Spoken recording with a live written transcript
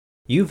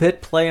You've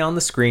hit play on The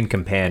Screen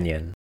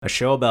Companion, a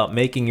show about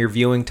making your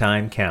viewing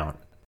time count.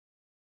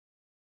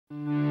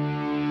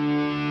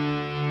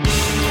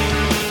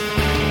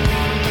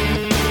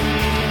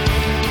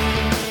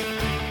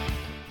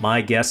 My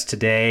guest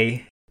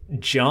today,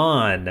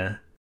 John.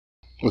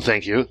 Well,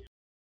 thank you.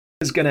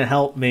 Is going to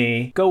help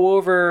me go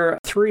over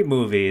 3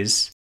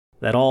 movies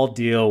that all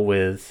deal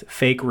with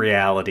fake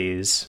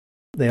realities.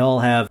 They all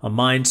have a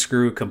mind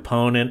screw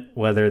component,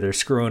 whether they're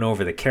screwing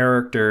over the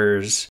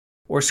characters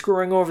or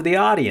screwing over the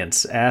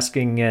audience,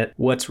 asking it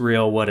what's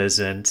real, what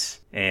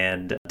isn't,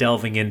 and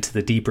delving into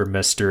the deeper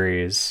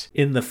mysteries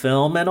in the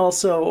film and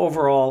also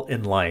overall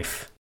in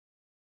life.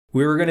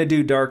 We were going to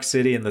do Dark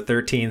City and the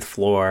 13th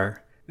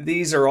Floor.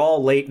 These are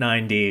all late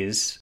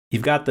 90s.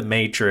 You've got The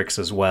Matrix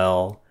as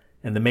well,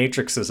 and The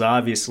Matrix is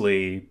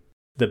obviously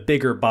the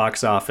bigger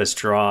box office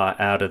draw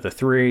out of the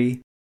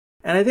 3.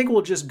 And I think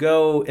we'll just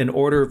go in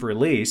order of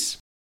release.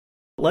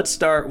 Let's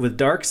start with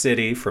Dark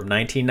City from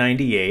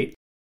 1998.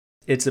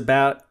 It's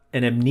about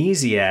an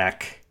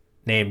amnesiac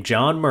named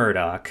John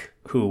Murdoch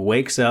who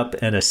wakes up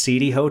in a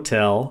seedy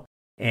hotel,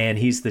 and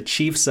he's the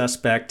chief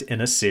suspect in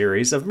a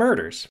series of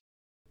murders.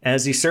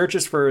 As he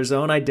searches for his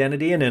own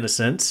identity and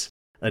innocence,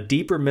 a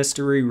deeper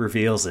mystery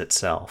reveals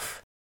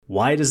itself.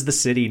 Why does the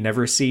city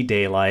never see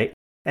daylight?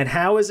 And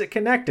how is it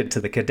connected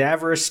to the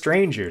cadaverous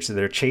strangers that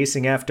are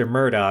chasing after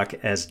Murdoch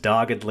as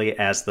doggedly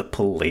as the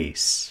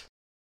police?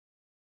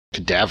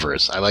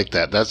 Cadaverous. I like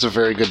that. That's a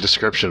very good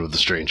description of the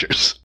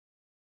strangers.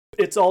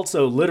 It's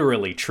also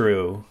literally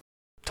true.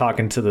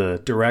 Talking to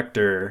the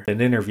director in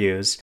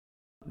interviews,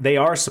 they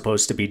are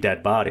supposed to be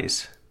dead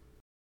bodies.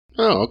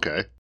 Oh,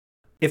 okay.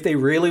 If they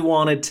really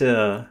wanted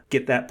to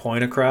get that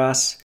point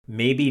across,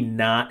 maybe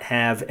not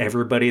have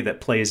everybody that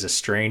plays a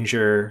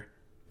stranger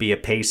be a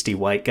pasty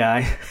white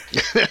guy.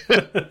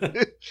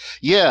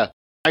 Yeah.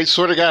 I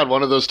swear to God,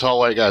 one of those tall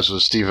white guys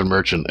was Stephen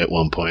Merchant at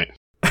one point.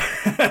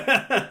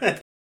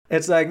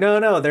 It's like,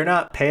 no, they're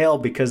not pale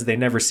because they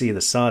never see the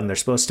sun. They're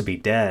supposed to be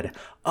dead.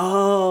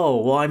 Oh,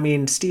 well, I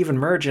mean, Stephen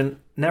Merchant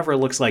never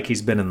looks like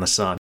he's been in the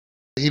sun.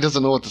 He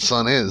doesn't know what the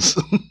sun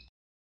is.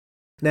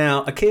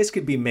 Now, a case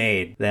could be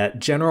made that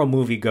general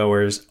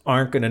moviegoers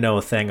aren't going to know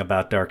a thing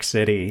about Dark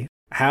City.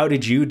 How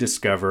did you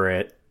discover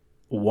it?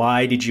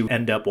 Why did you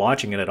end up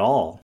watching it at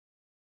all?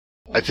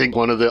 I think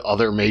one of the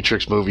other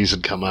Matrix movies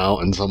had come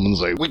out, and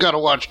someone's like, we gotta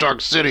watch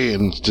Dark City,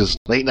 and it's just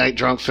late night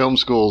drunk film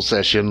school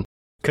session.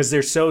 Because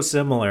they're so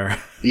similar.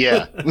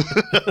 Yeah.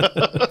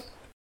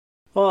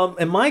 Well,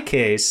 in my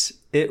case,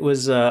 it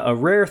was a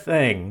rare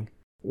thing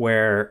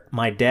where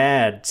my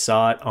dad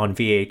saw it on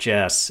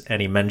VHS,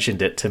 and he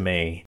mentioned it to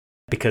me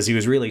because he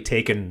was really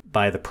taken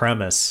by the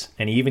premise,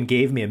 and he even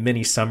gave me a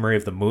mini summary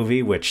of the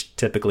movie, which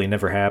typically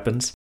never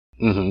happens.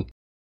 Mm-hmm.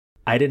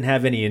 I didn't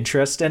have any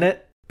interest in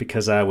it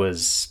because I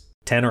was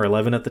 10 or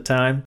 11 at the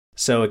time.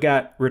 So it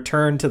got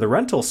returned to the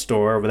rental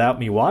store without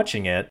me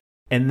watching it.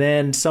 And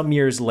then some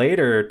years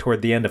later,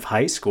 toward the end of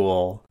high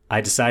school, I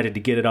decided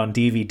to get it on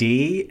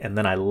DVD, and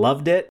then I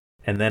loved it.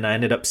 And then I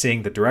ended up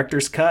seeing the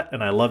director's cut,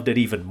 and I loved it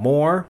even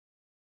more.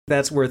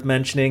 That's worth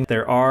mentioning.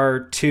 There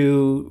are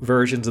 2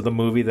 versions of the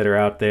movie that are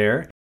out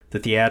there, the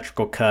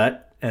theatrical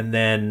cut, and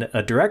then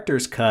a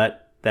director's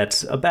cut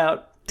that's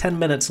about 10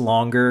 minutes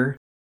longer.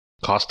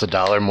 Cost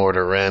 $1 more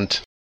to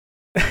rent.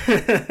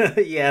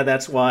 Yeah,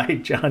 that's why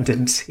John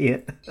didn't see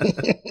it.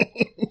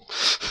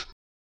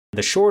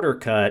 The shorter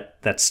cut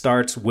that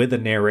starts with a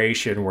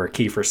narration where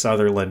Kiefer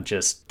Sutherland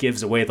just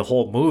gives away the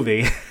whole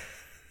movie,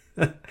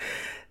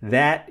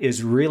 that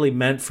is really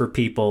meant for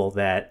people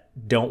that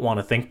don't want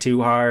to think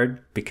too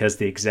hard because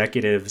the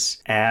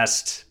executives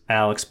asked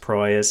Alex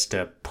Proyas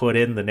to put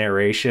in the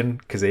narration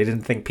because they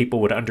didn't think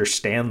people would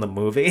understand the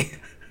movie.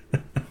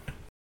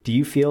 Do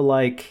you feel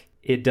like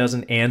it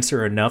doesn't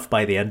answer enough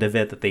by the end of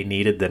it that they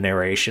needed the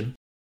narration?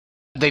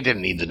 They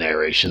didn't need the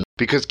narration,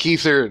 because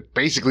Keither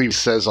basically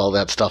says all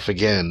that stuff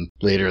again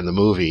later in the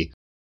movie.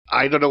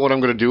 I don't know what I'm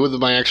going to do with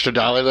my extra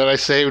 $1 that I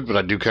saved, but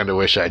I do kind of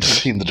wish I'd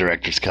seen the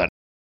director's cut.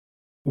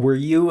 Were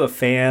you a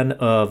fan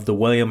of the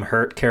William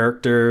Hurt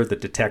character, the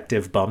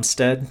Detective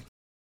Bumstead?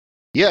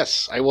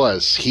 Yes, I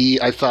was. He,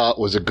 I thought,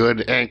 was a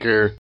good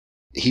anchor.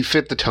 He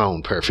fit the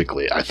tone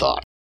perfectly, I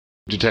thought.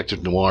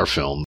 Detective noir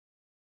film.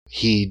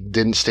 He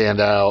didn't stand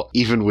out,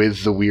 even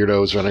with the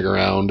weirdos running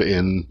around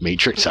in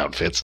Matrix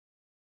outfits.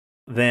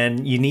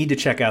 Then you need to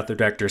check out the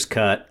director's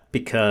cut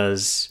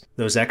because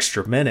those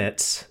extra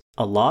minutes,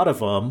 a lot of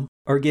them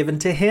are given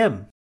to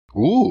him.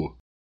 Ooh.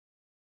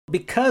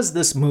 Because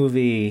this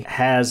movie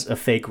has a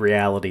fake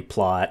reality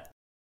plot,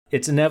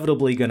 it's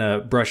inevitably going to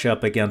brush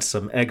up against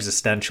some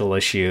existential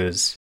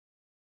issues.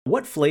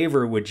 What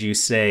flavor would you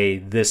say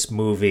this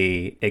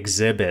movie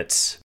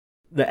exhibits?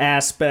 The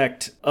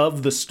aspect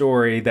of the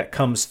story that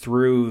comes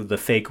through the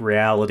fake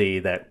reality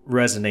that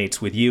resonates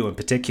with you in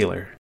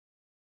particular?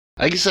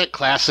 I guess that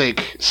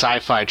classic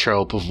sci-fi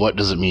trope of what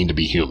does it mean to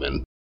be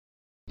human.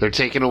 They're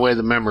taking away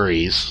the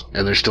memories,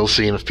 and they're still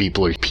seeing if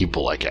people are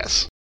people, I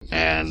guess.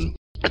 And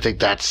I think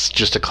that's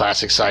just a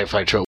classic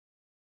sci-fi trope.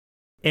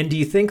 And do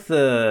you think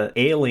the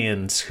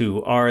aliens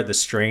who are the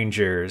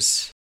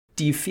strangers,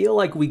 Do you feel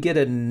like we get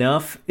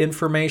enough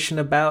information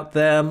about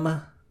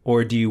them,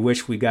 or do you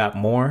wish we got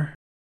more?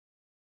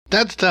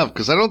 That's tough,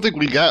 because I don't think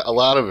we got a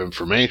lot of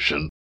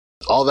information.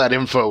 All that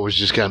info was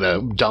just kind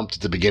of dumped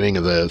at the beginning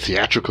of the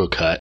theatrical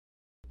cut.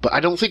 But I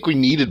don't think we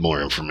needed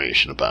more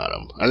information about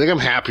them. I think I'm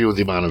happy with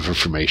the amount of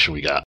information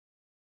we got.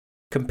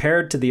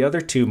 Compared to the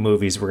other two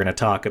movies we're going to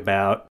talk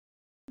about,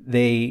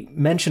 they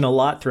mention a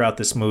lot throughout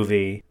this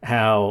movie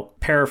how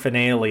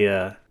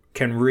paraphernalia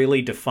can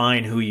really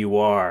define who you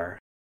are.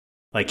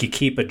 Like you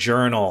keep a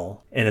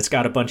journal and it's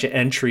got a bunch of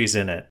entries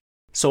in it.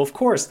 So of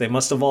course they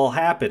must have all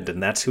happened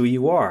and that's who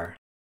you are.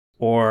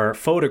 Or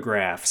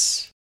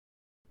photographs.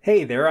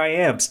 Hey, there I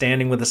am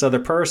standing with this other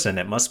person.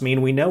 It must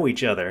mean we know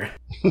each other.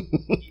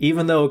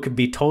 Even though it could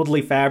be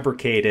totally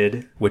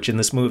fabricated, which in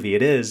this movie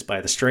it is by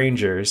the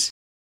strangers,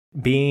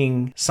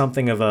 being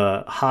something of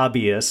a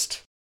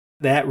hobbyist,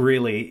 that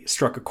really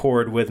struck a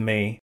chord with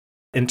me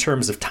in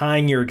terms of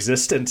tying your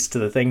existence to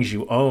the things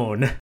you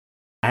own.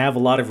 I have a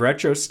lot of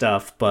retro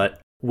stuff, but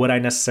would I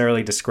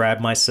necessarily describe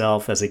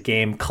myself as a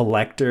game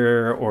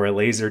collector or a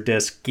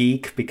Laserdisc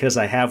geek because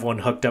I have one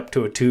hooked up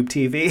to a tube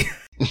TV?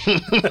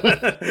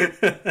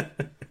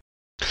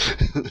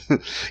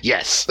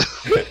 Yes.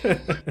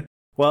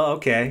 Well,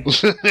 okay.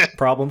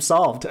 Problem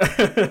solved.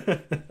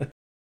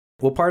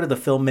 What part of the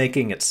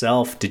filmmaking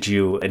itself did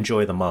you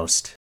enjoy the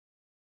most?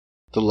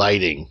 The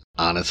lighting,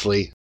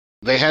 honestly.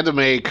 They had to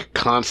make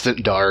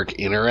constant dark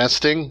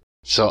interesting.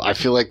 So I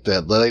feel like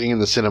the lighting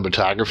and the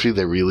cinematography,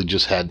 they really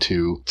just had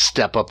to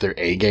step up their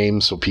A game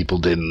so people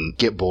didn't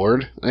get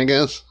bored, I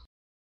guess.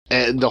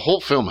 And the whole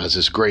film has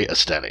this great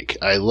aesthetic.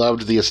 I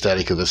loved the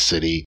aesthetic of the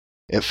city.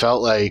 It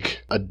felt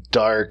like a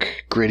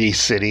dark, gritty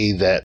city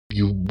that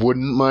you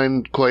wouldn't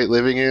mind quite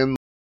living in.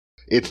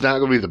 It's not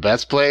going to be the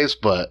best place,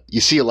 but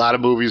you see a lot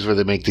of movies where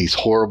they make these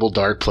horrible,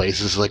 dark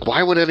places. Like,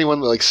 why would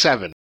anyone, like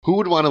Seven? Who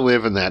would want to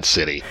live in that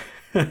city?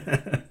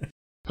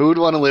 Who would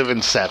want to live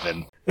in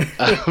Seven?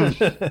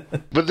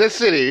 But this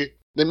city,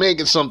 they make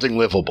it something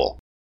livable.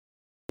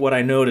 What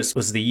I noticed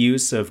was the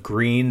use of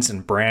greens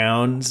and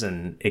browns,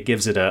 and it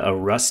gives it a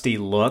rusty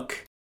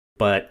look,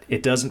 but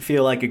it doesn't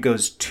feel like it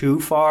goes too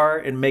far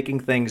in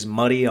making things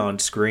muddy on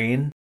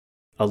screen.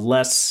 A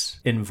less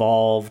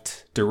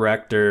involved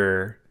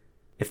director,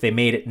 if they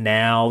made it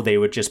now, they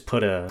would just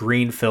put a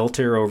green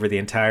filter over the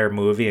entire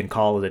movie and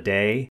call it a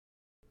day.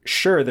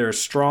 Sure, there are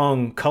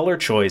strong color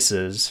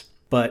choices,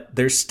 but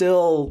there's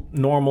still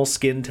normal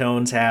skin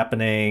tones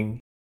happening.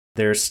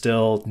 There's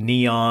still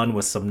neon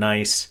with some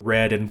nice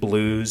red and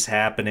blues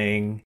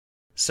happening.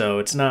 So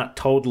it's not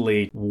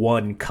totally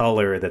one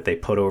color that they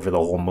put over the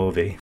whole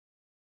movie.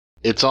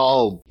 It's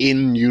all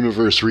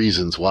in-universe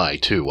reasons why,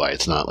 too, why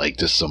it's not like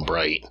just some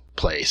bright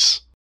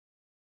place.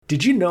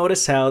 Did you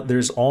notice how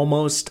there's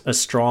almost a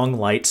strong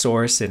light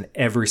source in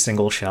every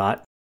single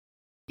shot?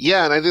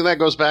 Yeah, and I think that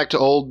goes back to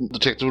old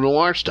detective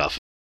noir stuff.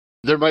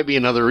 There might be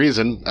another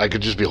reason. I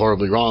could just be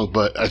horribly wrong,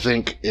 but I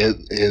think it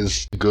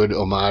is a good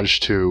homage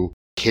to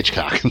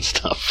Hitchcock and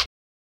stuff.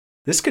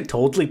 This could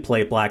totally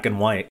play black and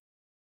white.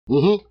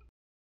 Mm-hmm.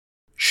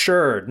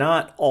 Sure,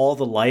 not all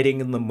the lighting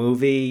in the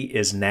movie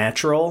is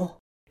natural,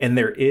 and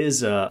there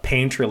is a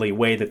painterly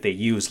way that they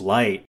use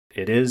light.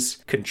 It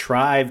is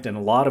contrived in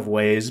a lot of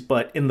ways,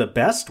 but in the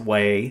best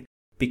way,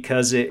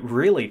 because it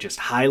really just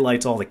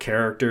highlights all the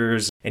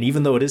characters, and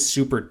even though it is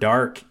super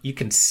dark, you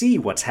can see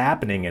what's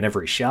happening in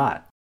every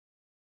shot.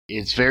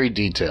 It's very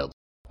detailed.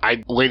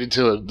 I waited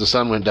till the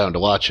sun went down to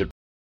watch it.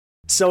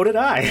 So did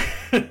I.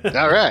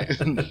 All right.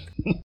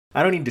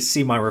 I don't need to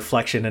see my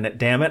reflection in it,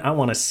 damn it. I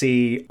want to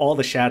see all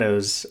the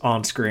shadows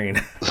on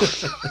screen.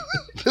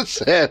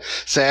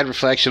 sad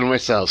reflection of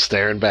myself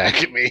staring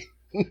back at me.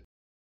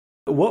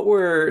 What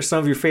were some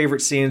of your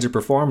favorite scenes or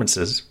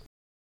performances?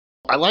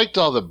 I liked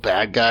all the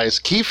bad guys.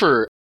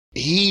 Kiefer,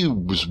 he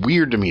was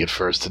weird to me at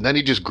first, and then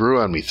he just grew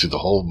on me through the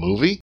whole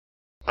movie.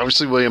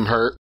 Obviously, William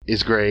Hurt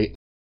is great.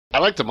 I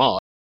liked them all.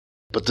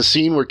 But the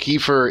scene where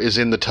Kiefer is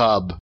in the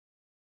tub,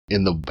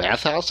 in the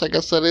bathhouse, I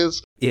guess that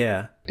is?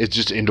 Yeah. It's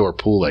just an indoor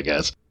pool, I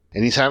guess.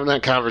 And he's having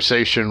that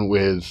conversation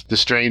with the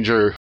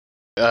stranger.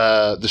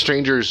 The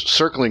stranger's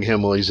circling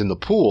him while he's in the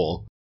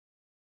pool.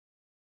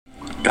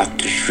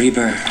 Dr.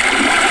 Schreiber,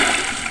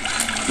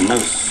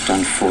 most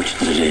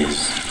unfortunate it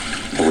is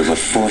that we were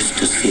forced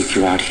to seek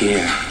you out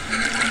here.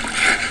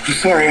 I'm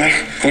sorry, I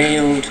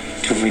failed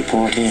to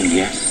report in,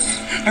 yes?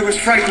 I was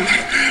frightened.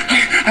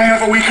 I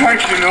have a weak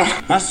heart, you know.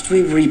 Must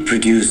we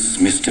reproduce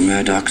Mr.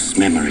 Murdoch's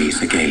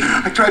memories again?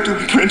 I tried to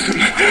imprint him,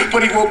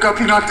 but he woke up,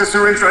 he knocked the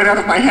syringe right out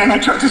of my hand. I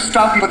tried to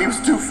stop him, but he was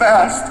too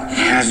fast.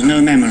 He has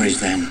no memories,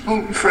 then?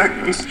 Only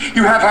fragments.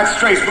 You have had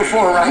strays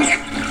before, right?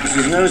 This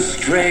is no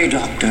stray,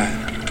 Doctor.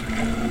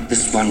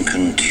 This one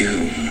can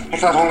tune. I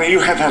thought only you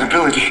had that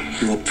ability.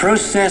 You will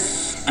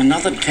process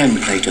another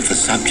template of the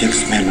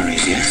subject's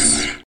memories,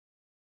 yes?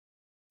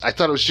 I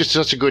thought it was just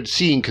such a good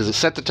scene because it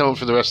set the tone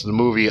for the rest of the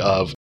movie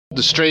of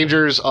the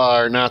strangers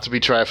are not to be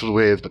trifled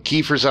with, but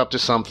Kiefer's up to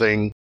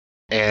something,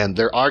 and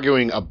they're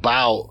arguing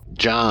about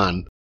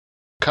John.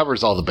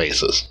 Covers all the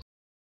bases.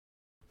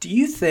 Do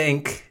you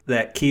think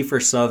that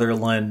Kiefer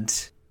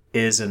Sutherland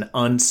is an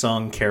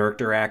unsung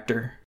character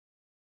actor?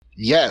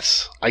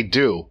 Yes, I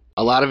do.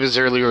 A lot of his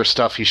earlier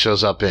stuff he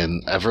shows up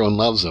in, everyone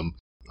loves him.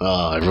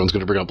 Everyone's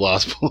going to bring up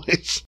Lost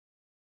Boys.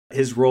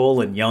 His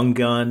role in Young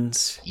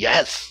Guns.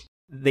 Yes.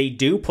 They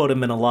do put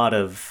him in a lot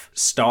of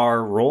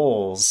star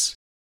roles.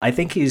 I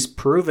think he's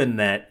proven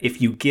that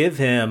if you give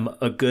him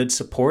a good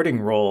supporting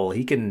role,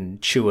 he can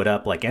chew it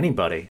up like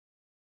anybody.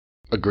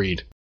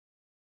 Agreed.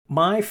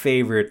 My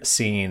favorite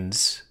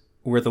scenes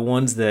were the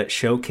ones that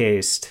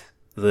showcased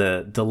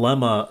the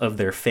dilemma of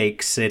their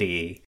fake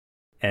city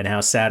and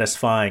how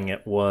satisfying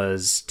it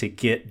was to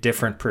get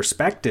different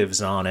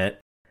perspectives on it,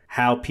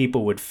 how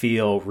people would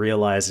feel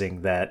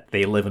realizing that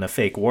they live in a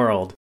fake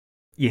world.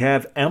 You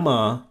have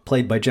Emma,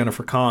 played by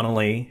Jennifer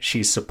Connelly.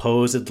 She's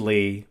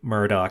supposedly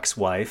Murdoch's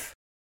wife.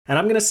 And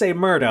I'm going to say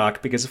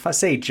Murdoch because if I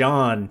say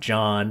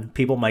John,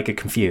 people might get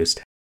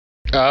confused.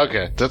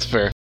 Okay, that's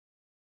fair.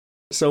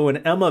 So when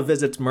Emma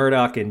visits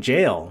Murdoch in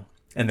jail,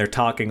 and they're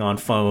talking on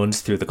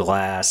phones through the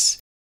glass.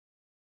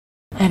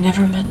 I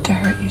never meant to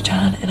hurt you,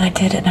 John, and I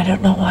did, and I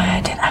don't know why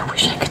I did. I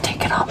wish I could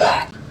take it all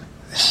back.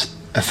 This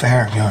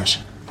affair of yours,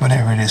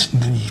 whatever it is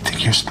that you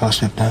think you're supposed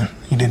to have done,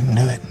 you didn't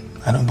do it.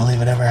 I don't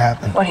believe it ever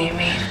happened. What do you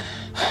mean?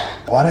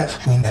 What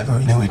if we never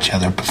knew each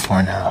other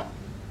before now?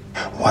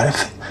 What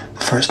if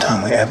the first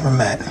time we ever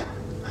met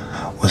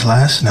was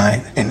last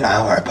night in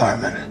our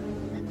apartment,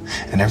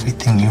 and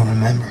everything you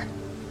remember,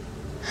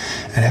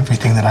 and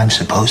everything that I'm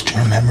supposed to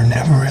remember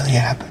never really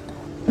happened?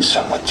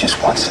 Someone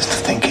just wants us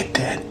to think it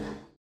did.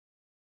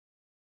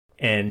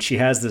 And she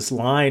has this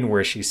line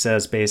where she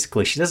says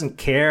basically she doesn't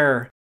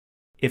care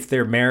if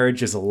their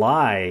marriage is a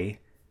lie.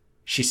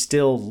 She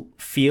still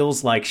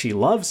feels like she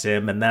loves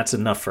him, and that's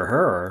enough for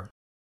her.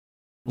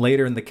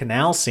 Later in the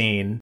canal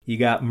scene, you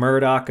got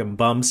Murdoch and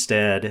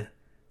Bumstead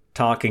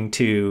talking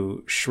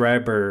to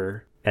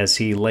Schreiber as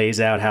he lays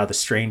out how the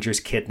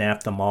strangers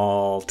kidnapped them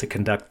all to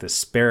conduct the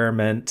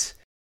experiment.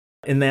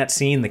 In that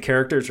scene, the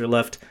characters are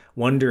left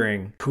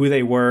wondering who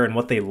they were and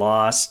what they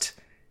lost.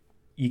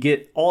 You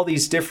get all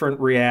these different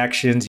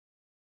reactions,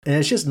 and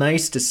it's just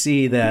nice to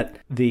see that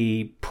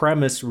the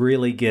premise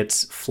really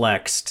gets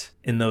flexed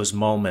in those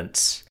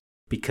moments,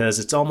 because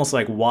it's almost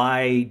like,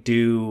 why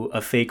do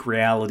a fake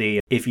reality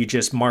if you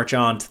just march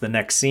on to the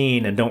next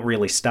scene and don't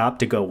really stop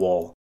to go,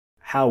 well,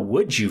 how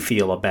would you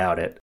feel about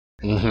it?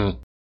 Mm-hmm.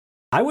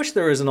 I wish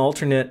there was an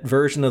alternate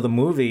version of the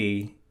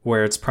movie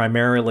where it's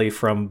primarily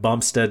from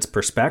Bumstead's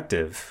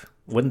perspective.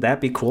 Wouldn't that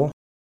be cool?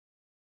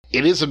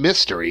 It is a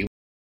mystery.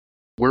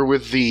 We're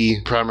with the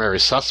primary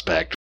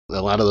suspect.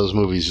 A lot of those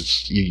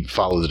movies, you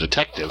follow the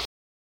detective.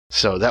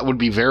 So that would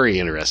be very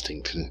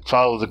interesting to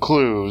follow the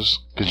clues,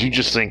 because you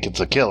just think it's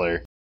a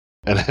killer,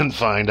 and then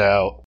find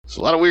out there's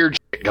a lot of weird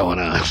shit going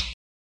on.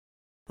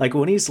 Like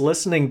when he's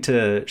listening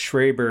to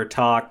Schreiber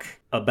talk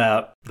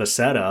about the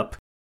setup,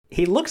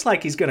 he looks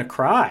like he's going to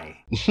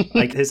cry.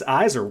 Like his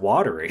eyes are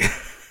watery.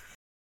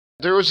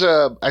 There was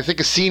I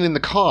think a scene in the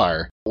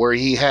car where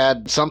he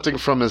had something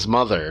from his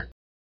mother.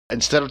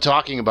 Instead of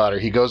talking about her,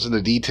 he goes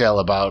into detail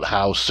about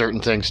how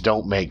certain things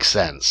don't make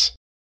sense.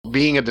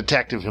 Being a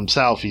detective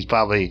himself, he's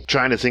probably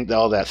trying to think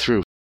all that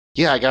through.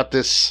 Yeah, I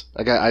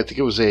think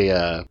it was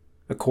a...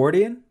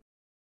 Accordion?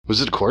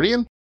 Was it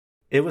accordion?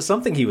 It was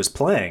something he was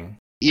playing.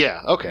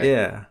 Yeah, okay.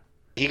 Yeah.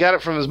 He got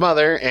it from his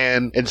mother,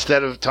 and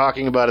instead of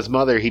talking about his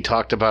mother, he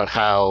talked about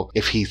how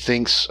if he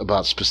thinks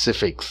about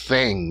specific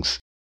things,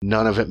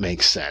 none of it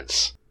makes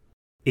sense.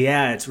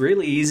 Yeah, it's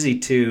really easy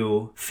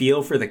to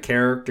feel for the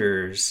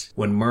characters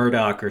when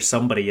Murdoch or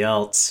somebody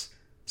else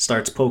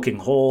starts poking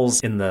holes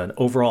in the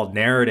overall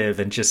narrative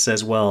and just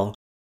says, well,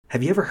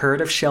 have you ever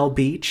heard of Shell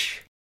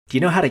Beach? Do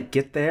you know how to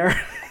get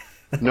there?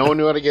 No one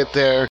knew how to get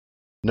there.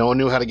 No one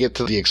knew how to get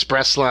to the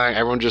express line.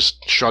 Everyone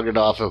just shrugged it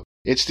off of,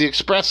 it's the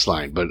express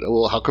line, but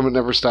well, how come it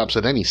never stops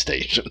at any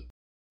station?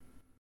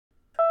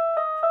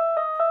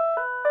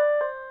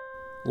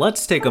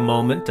 Let's take a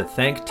moment to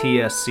thank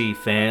TSC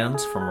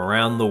fans from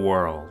around the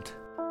world.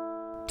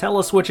 Tell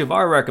us which of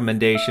our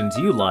recommendations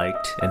you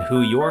liked and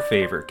who your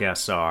favorite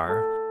guests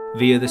are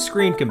via the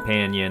Screen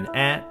Companion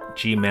at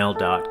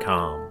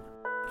gmail.com.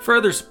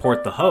 Further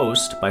support the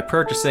host by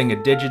purchasing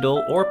a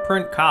digital or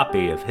print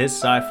copy of his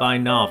sci-fi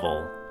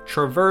novel,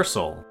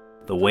 Traversal: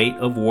 The Weight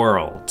of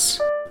Worlds,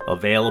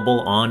 available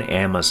on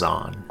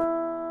Amazon.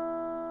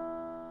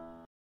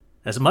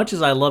 As much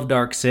as I love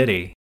Dark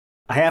City,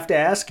 I have to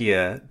ask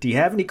you, do you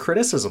have any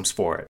criticisms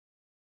for it?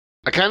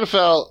 I kind of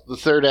felt the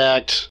third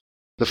act,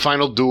 the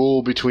final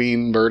duel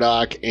between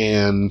Murdoch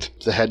and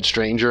the head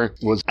stranger,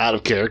 was out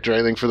of character,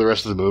 I think, for the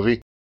rest of the movie.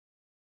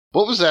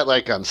 What was that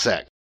like on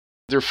set?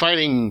 They're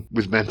fighting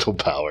with mental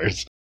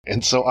powers.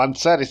 And so on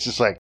set, it's just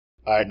like,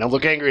 all right, now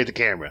look angry at the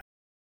camera.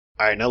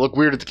 All right, now look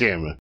weird at the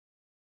camera.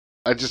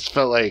 I just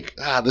felt like,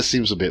 this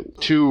seems a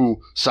bit too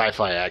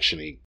sci-fi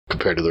action-y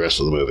compared to the rest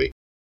of the movie.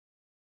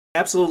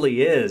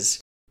 Absolutely is.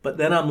 But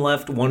then I'm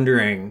left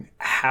wondering,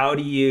 how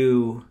do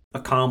you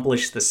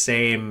accomplish the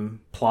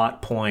same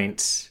plot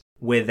points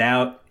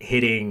without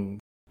hitting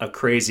a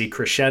crazy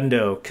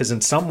crescendo? Because in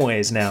some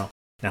ways now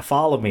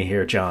follow me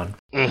here, John.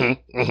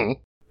 Mm-hmm, mm-hmm.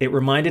 It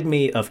reminded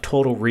me of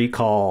Total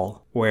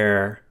Recall,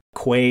 where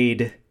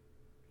Quaid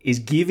is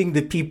giving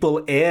the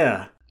people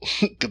air.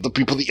 Give the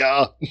people the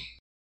air.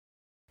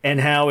 And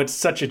how it's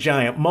such a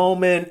giant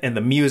moment, and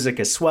the music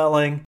is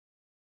swelling.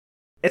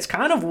 It's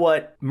kind of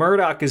what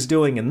Murdoch is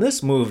doing in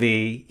this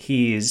movie.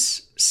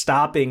 He's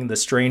stopping the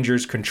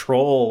stranger's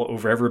control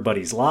over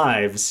everybody's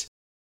lives.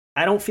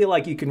 I don't feel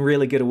like you can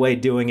really get away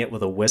doing it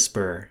with a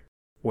whisper,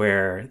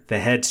 where the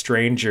head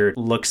stranger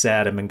looks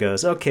at him and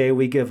goes, okay,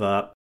 we give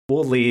up.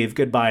 We'll leave.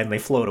 Goodbye. And they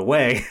float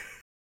away.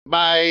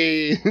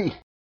 Bye.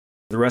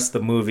 The rest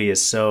of the movie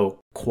is so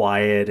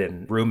quiet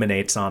and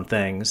ruminates on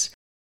things.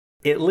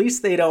 At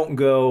least they don't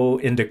go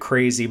into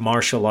crazy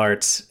martial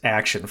arts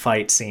action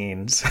fight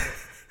scenes.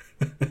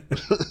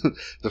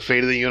 The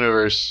fate of the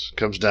universe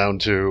comes down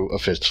to a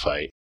fist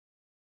fight.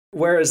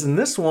 Whereas in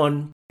this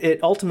one,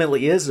 it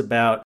ultimately is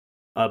about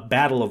a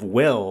battle of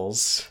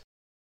wills.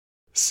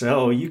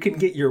 So you can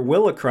get your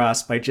will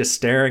across by just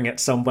staring at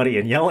somebody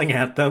and yelling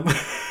at them.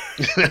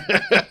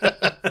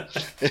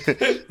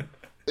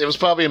 It was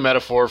probably a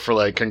metaphor for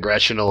like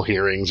congressional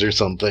hearings or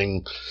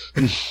something.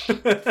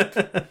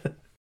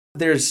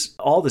 There's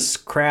all this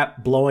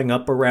crap blowing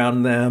up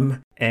around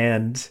them,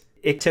 and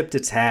it tipped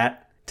its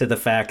hat to the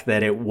fact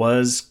that it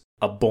was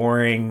a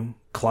boring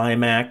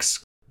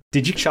climax.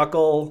 Did you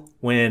chuckle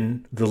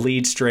when the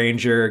lead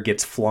stranger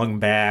gets flung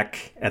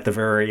back at the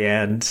very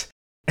end,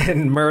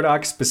 and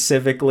Murdoch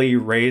specifically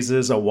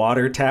raises a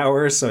water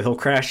tower so he'll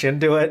crash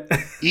into it?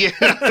 Yeah.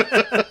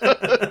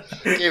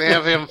 Can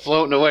have him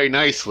floating away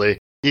nicely.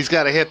 He's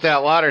got to hit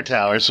that water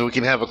tower so we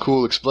can have a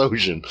cool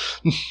explosion.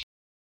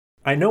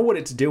 I know what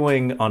it's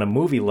doing on a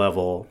movie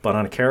level, but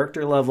on a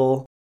character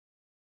level,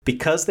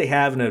 because they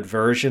have an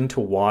aversion to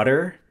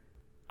water,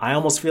 I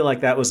almost feel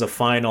like that was a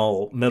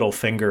final middle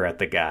finger at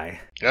the guy.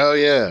 Oh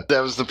yeah,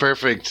 that was the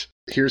perfect,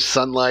 here's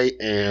sunlight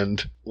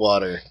and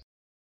water.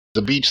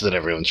 The beach that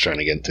everyone's trying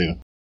to get to.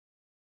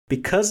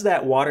 Because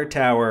that water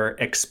tower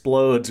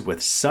explodes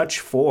with such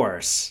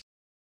force,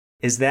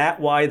 is that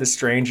why the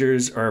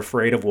strangers are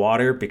afraid of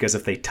water? Because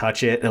if they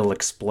touch it, it'll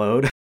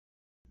explode?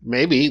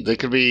 Maybe. They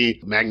could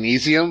be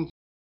magnesium.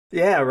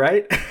 Yeah,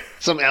 right?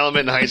 Some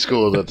element in high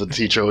school that the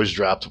teacher always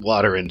dropped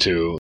water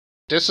into.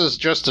 This is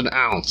just an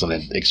ounce and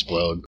it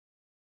explode.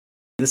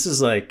 This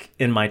is like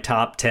in my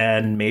top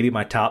 10, maybe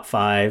my top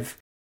 5.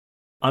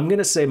 I'm going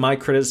to say my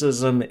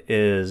criticism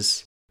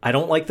is I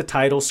don't like the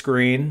title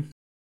screen.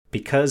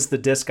 Because the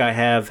disc I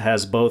have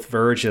has both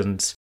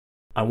versions,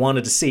 I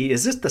wanted to see,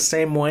 is this the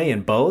same way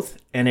in both?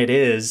 And it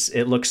is.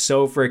 It looks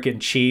so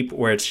freaking cheap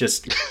where it's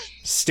just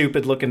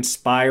stupid looking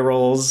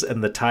spirals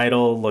and the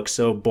title looks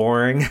so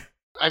boring.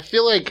 I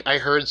feel like I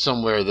heard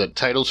somewhere that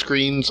title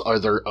screens are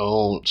their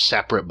own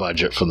separate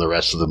budget from the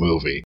rest of the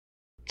movie.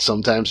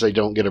 Sometimes they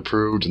don't get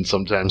approved and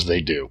sometimes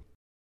they do.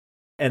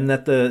 And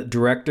that the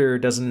director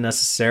doesn't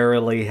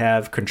necessarily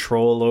have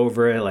control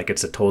over it, like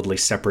it's a totally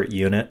separate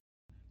unit.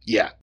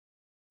 Yeah.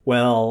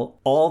 Well,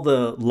 all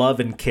the love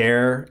and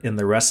care in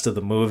the rest of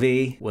the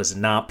movie was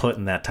not put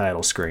in that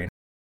title screen.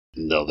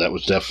 No, that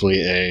was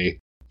definitely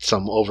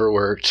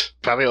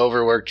probably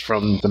overworked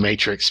from the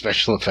Matrix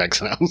special effects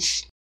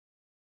house.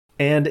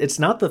 And it's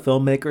not the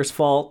filmmaker's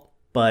fault,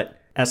 but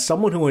as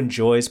someone who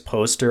enjoys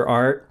poster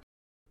art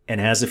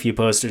and has a few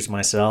posters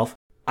myself,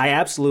 I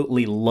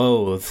absolutely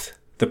loathe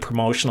the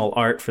promotional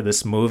art for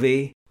this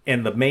movie.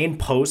 And the main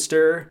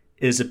poster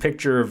is a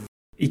picture of,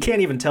 you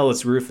can't even tell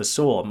it's Rufus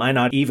Sewell. It might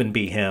not even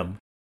be him.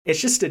 It's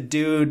just a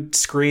dude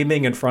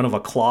screaming in front of a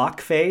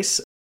clock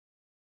face.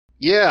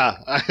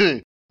 Yeah.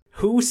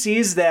 Who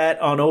sees that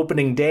on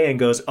opening day and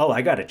goes, oh,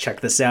 I gotta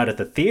check this out at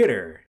the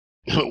theater?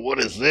 What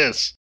is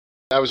this?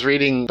 I was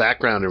reading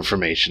background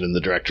information and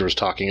the director was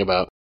talking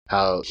about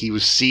how he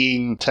was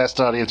seeing test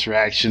audience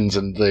reactions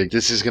and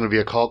this is going to be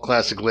a cult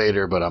classic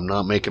later, but I'm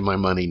not making my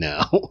money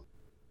now.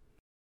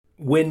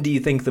 When do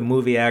you think the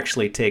movie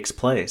actually takes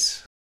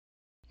place?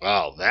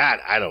 Oh,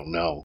 that, I don't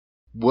know.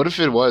 What if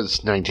it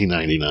was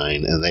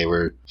 1999 and they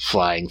were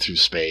flying through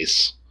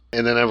space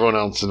and then everyone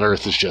else on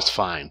Earth is just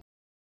fine?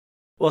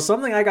 Well,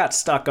 something I got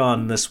stuck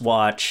on this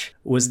watch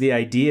was the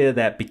idea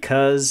that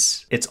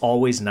because it's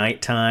always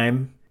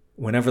nighttime,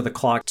 whenever the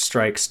clock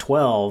strikes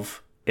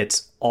 12,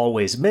 it's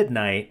always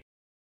midnight.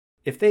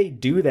 If they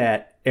do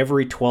that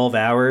every 12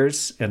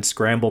 hours and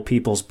scramble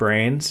people's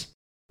brains,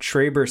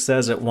 Schraber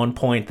says at one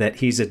point that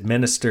he's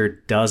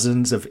administered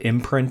dozens of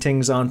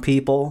imprintings on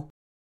people.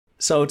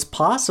 So it's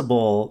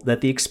possible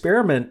that the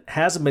experiment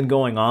hasn't been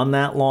going on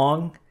that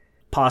long,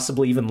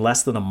 possibly even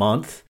less than a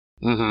month.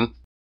 Mm-hmm.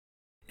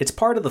 It's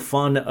part of the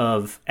fun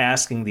of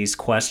asking these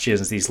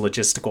questions, these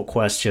logistical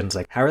questions,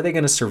 like how are they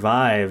going to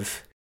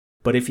survive?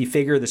 But if you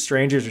figure the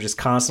strangers are just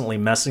constantly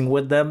messing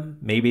with them,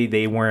 maybe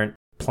they weren't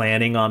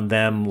planning on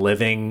them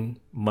living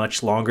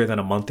much longer than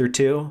a month or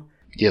two.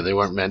 Yeah, they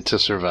weren't meant to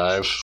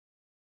survive.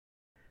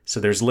 So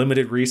there's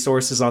limited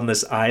resources on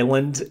this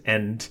island,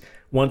 and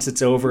once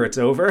it's over, it's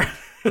over.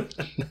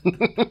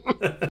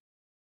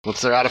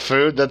 Once they're out of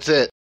food, that's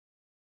it.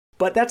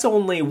 But that's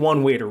only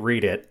one way to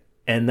read it,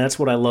 and that's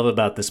what I love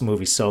about this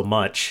movie so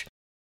much.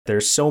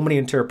 There's so many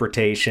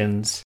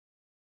interpretations.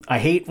 I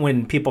hate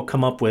when people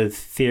come up with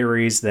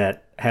theories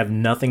that have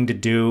nothing to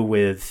do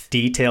with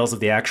details of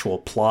the actual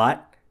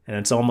plot. And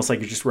it's almost like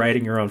you're just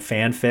writing your own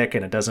fanfic,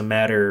 and it doesn't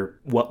matter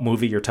what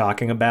movie you're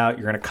talking about,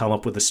 you're going to come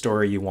up with the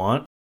story you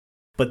want.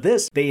 But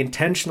this, they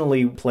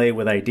intentionally play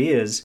with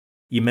ideas.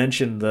 You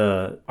mentioned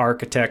the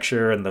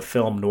architecture and the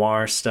film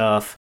noir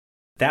stuff.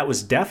 That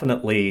was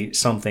definitely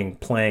something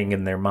playing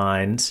in their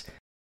minds.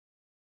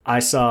 I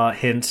saw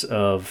hints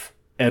of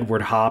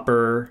Edward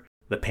Hopper,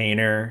 the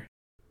painter,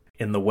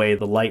 in the way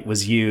the light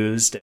was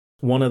used.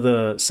 One of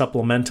the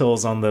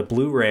supplementals on the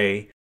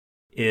Blu-ray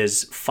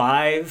is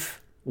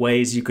 5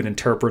 ways you can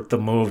interpret the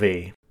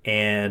movie,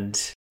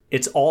 and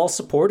it's all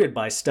supported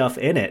by stuff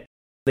in it.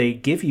 They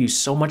give you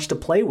so much to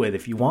play with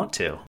if you want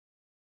to.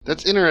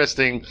 That's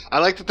interesting. I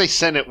like that they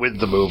sent it with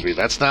the movie.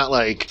 That's not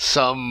like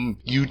some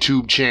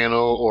YouTube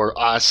channel or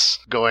us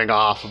going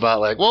off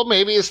about like, well,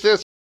 maybe it's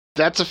this.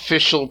 That's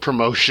official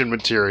promotion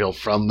material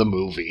from the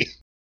movie.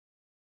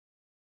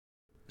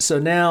 So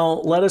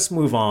now let us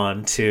move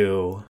on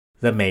to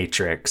The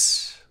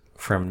Matrix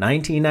from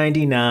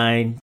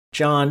 1999.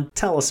 John,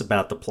 tell us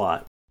about the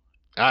plot.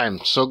 I'm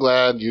so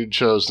glad you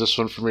chose this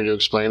one for me to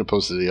explain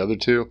opposed to the other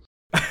two.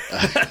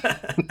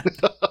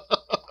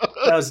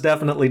 That was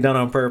definitely done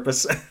on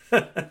purpose.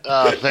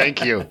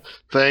 Thank you.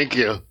 Thank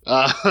you.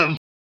 All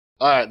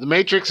right, The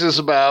Matrix is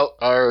about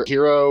our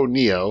hero,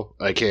 Neo,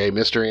 aka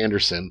Mr.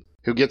 Anderson,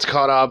 who gets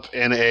caught up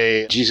in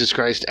a Jesus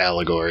Christ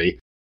allegory.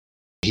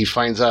 He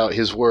finds out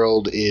his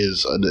world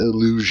is an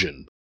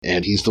illusion,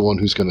 and he's the one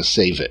who's going to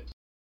save it.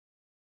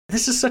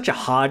 This is such a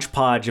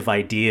hodgepodge of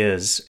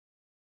ideas.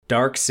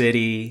 Dark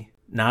City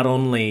not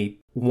only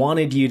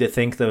wanted you to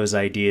think those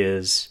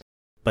ideas,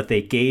 but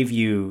they gave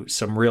you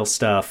some real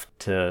stuff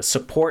to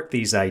support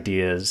these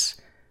ideas.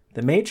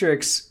 The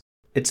Matrix,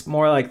 it's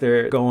more like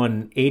they're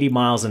going 80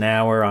 miles an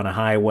hour on a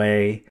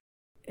highway,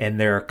 and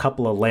there are a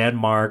couple of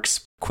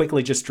landmarks.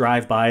 Quickly just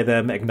drive by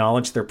them,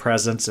 acknowledge their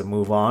presence, and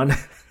move on.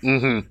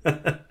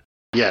 Mm-hmm.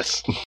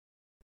 Yes.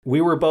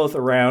 We were both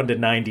around in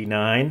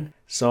 99,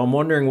 so I'm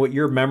wondering what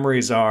your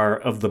memories are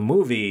of the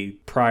movie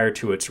prior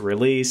to its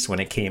release, when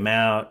it came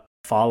out,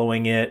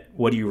 following it.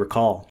 What do you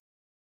recall?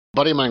 A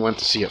buddy of mine went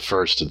to see it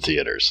first in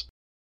theaters.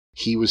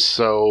 He was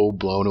so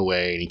blown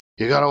away.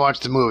 You gotta watch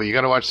the movie. You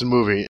gotta watch the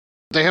movie.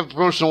 They have a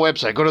promotional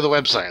website. Go to the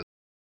website.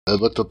 I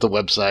looked up the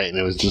website, and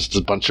it was just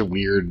a bunch of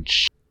weird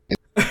shit.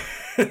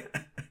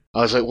 I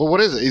was like, well,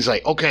 what is it? He's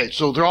like, okay,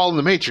 so they're all in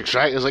the Matrix,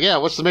 right? I was like, yeah,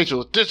 what's the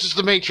Matrix? This is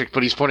the Matrix,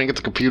 but he's pointing at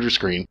the computer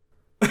screen.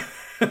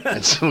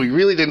 And so we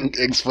really didn't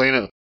explain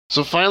it.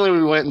 So finally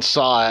we went and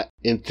saw it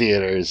in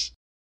theaters.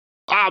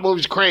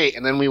 Movie's great.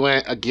 And then we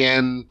went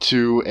again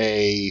to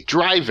a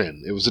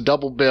drive-in. It was a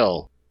double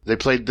bill. They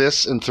played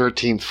this and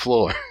 13th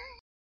Floor.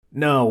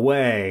 No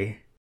way.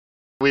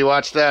 We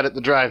watched that at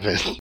the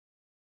drive-in.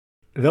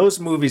 Those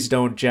movies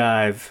don't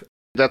jive.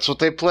 That's what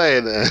they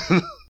played.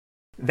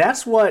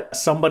 That's what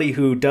somebody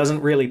who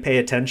doesn't really pay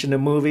attention to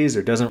movies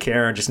or doesn't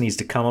care and just needs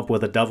to come up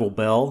with a double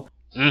bill.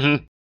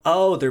 Mm-hmm.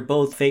 Oh, they're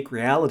both fake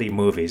reality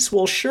movies.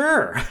 Well,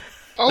 sure.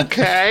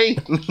 Okay.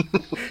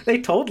 They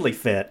totally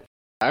fit.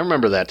 I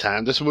remember that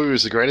time. This movie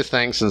was the greatest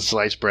thing since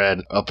sliced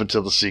bread up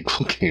until the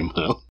sequel came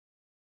out.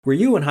 Were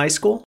you in high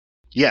school?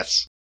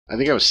 Yes. I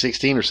think I was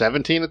 16 or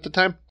 17 at the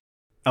time.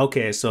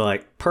 Okay, so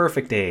like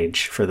perfect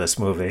age for this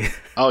movie.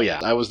 Oh yeah,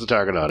 I was the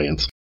target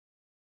audience.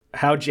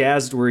 How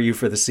jazzed were you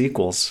for the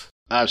sequels?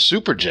 I was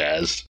super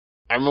jazzed.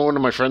 I remember one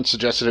of my friends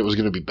suggested it was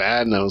going to be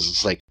bad, and I was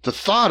just like, the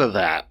thought of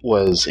that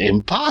was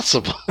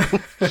impossible.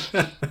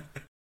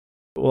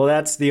 Well,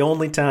 that's the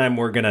only time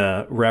we're going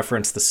to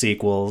reference the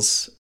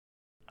sequels.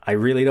 I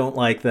really don't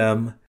like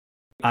them.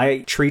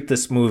 I treat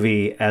this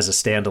movie as a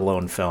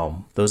standalone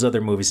film. Those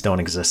other movies don't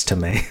exist to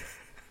me.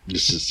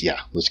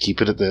 Let's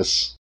keep it at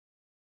this.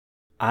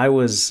 I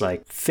was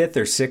like 5th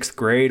or 6th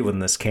grade when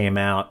this came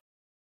out.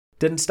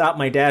 Didn't stop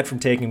my dad from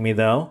taking me,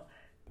 though.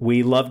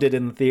 We loved it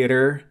in the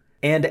theater.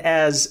 And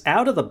as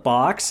out of the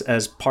box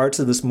as parts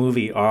of this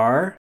movie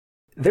are,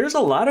 there's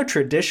a lot of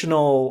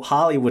traditional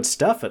Hollywood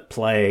stuff at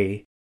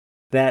play.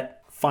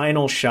 That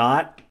final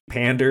shot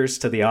panders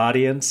to the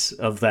audience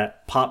of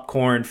that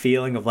popcorn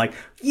feeling of like,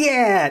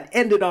 yeah, it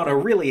ended on a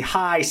really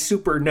high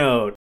super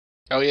note.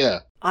 Oh, yeah.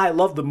 I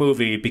love the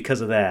movie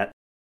because of that.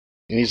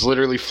 And he's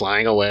literally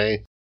flying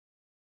away.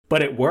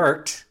 But it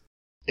worked.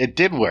 It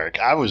did work.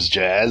 I was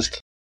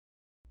jazzed.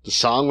 The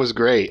song was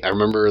great. I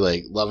remember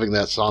like loving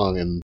that song,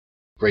 and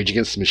Rage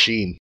Against the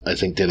Machine, I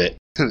think, did it.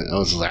 I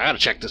was like, I gotta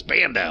check this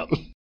band out.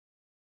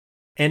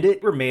 And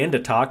it remained a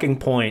talking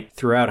point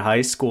throughout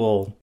high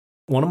school.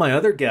 One of my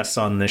other guests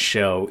on this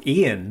show,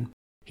 Ian,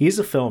 he's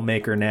a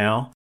filmmaker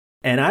now.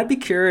 And I'd be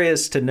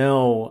curious to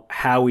know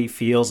how he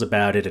feels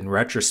about it in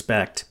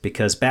retrospect,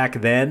 because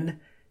back then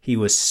he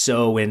was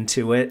so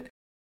into it.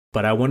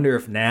 But I wonder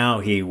if now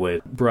he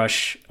would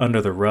brush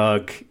under the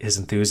rug his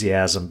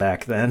enthusiasm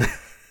back then.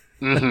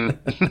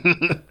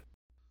 Mm-hmm.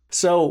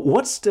 So,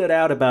 what stood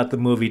out about the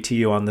movie to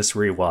you on this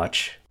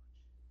rewatch?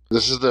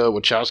 This is the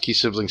Wachowski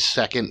siblings'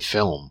 second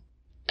film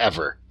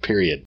ever,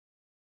 period.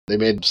 They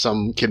made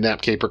some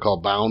kidnap caper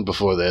called Bound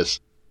before this.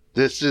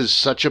 This is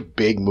such a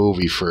big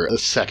movie for a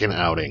second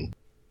outing.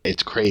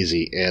 It's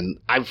crazy, and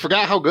I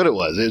forgot how good it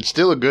was. It's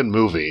still a good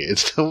movie.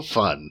 It's still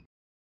fun.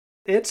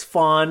 It's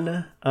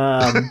fun.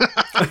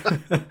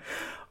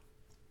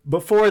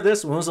 Before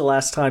this, when was the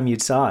last time you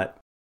saw it?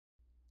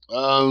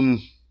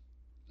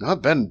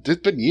 It's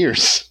been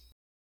years.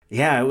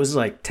 Yeah, it was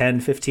like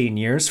 10, 15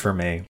 years for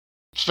me.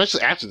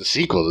 Especially after the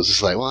sequel, it's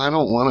just like, well, I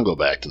don't want to go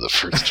back to the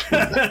first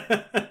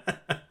one.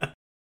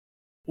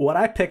 What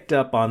I picked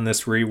up on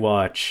this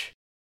rewatch,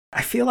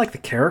 I feel like the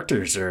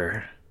characters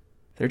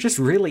they're just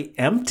really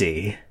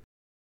empty.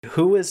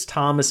 Who is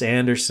Thomas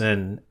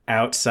Anderson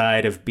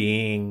outside of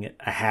being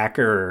a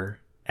hacker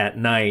at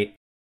night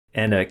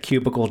and a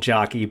cubicle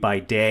jockey by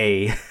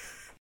day?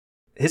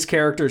 His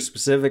character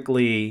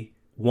specifically,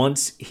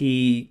 once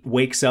he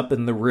wakes up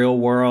in the real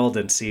world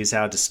and sees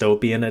how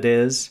dystopian it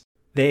is,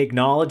 they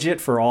acknowledge it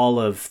for all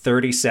of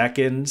 30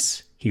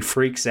 seconds. He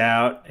freaks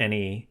out and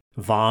he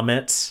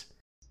vomits.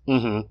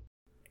 Mm-hmm.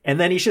 And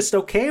then he's just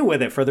okay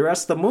with it for the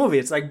rest of the movie.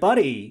 It's like,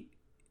 buddy,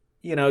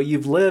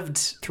 you've lived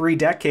 3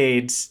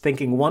 decades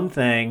thinking one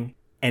thing,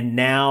 and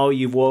now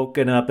you've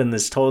woken up in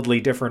this totally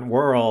different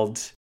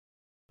world.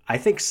 I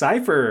think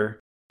Cypher,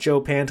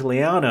 Joe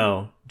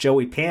Pantoliano,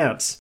 Joey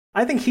Pants,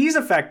 I think he's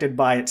affected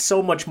by it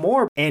so much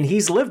more, and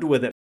he's lived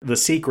with it, The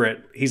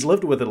Secret. He's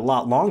lived with it a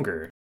lot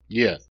longer.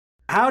 Yeah.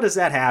 How does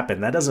that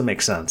happen? That doesn't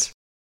make sense.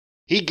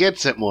 He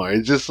gets it more.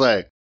 It's just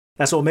like...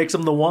 That's what makes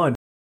him the one.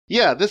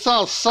 Yeah, this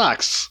all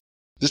sucks.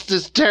 This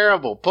is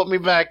terrible. Put me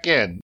back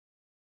in.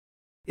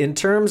 In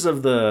terms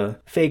of the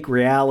fake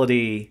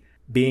reality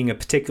being a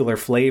particular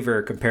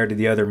flavor compared to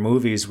the other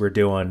movies we're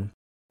doing,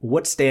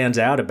 what stands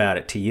out about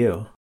it to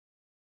you?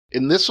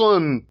 In this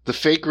one, the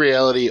fake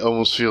reality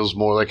almost feels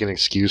more like an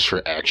excuse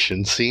for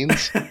action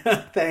scenes.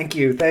 Thank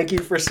you. Thank you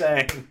for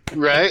saying.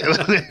 Right?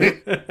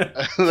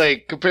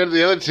 Like, compared to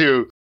the other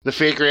two, the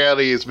fake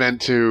reality is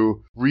meant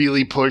to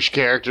really push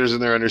characters in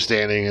their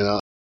understanding. And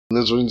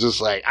this one's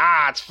just like,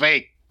 it's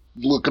fake.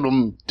 Look at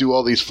them do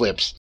all these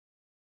flips.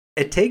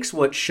 It takes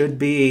what should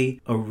be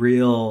a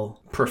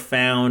real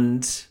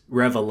profound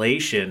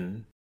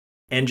revelation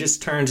and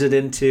just turns it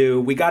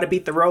into, we got to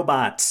beat the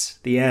robots,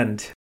 the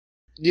end.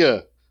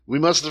 Yeah, we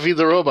must defeat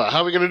the robot.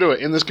 How are we going to do it?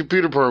 In this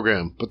computer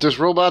program. But there's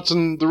robots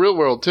in the real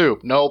world, too.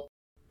 Nope.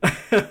 You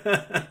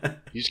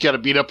just got to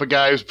beat up a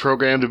guy who's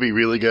programmed to be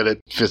really good at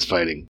fist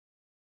fighting.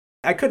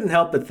 I couldn't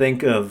help but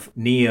think of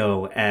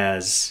Neo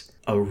as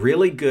a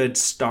really good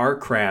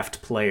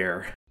StarCraft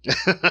player.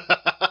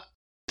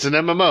 It's an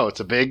MMO. It's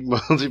a big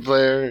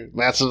multiplayer,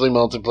 massively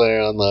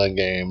multiplayer online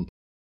game.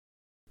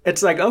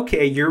 It's like,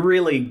 okay, you're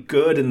really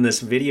good in this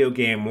video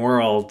game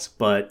world,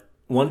 but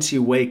once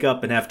you wake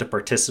up and have to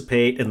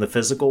participate in the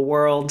physical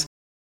world,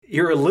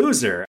 you're a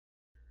loser.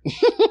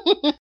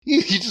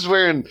 You're just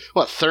wearing,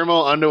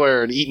 thermal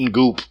underwear and eating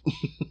goop.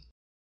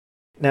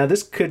 Now,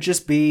 this could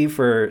just be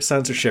for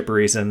censorship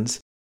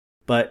reasons,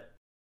 but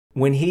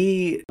when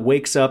he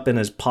wakes up in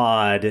his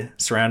pod,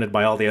 surrounded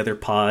by all the other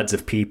pods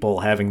of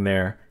people having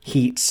their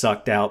heat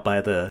sucked out by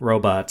the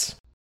robots,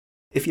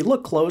 if you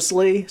look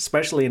closely,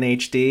 especially in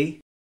HD,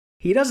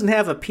 he doesn't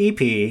have a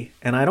pee-pee,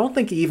 and I don't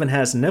think he even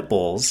has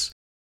nipples.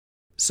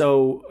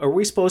 So are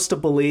we supposed to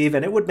believe,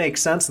 and it would make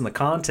sense in the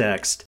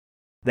context,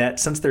 that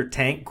since they're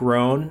tank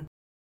grown,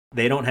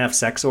 they don't have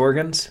sex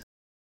organs?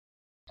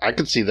 I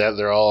could see that.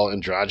 They're all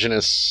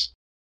androgynous.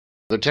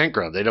 They're tank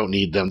grown. They don't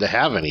need them to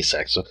have any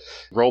sex. So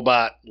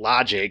robot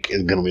logic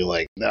is going to be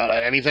like, no,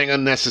 anything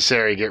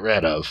unnecessary, get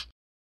rid of.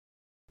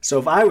 So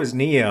if I was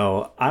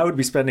Neo, I would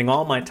be spending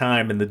all my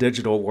time in the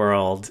digital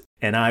world,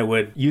 and I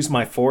would use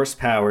my force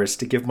powers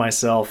to give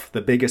myself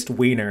the biggest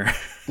wiener.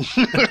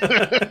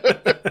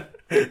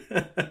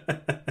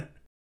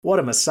 What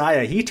a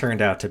messiah he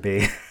turned out to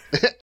be.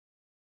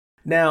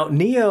 Now,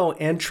 Neo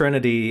and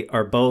Trinity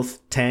are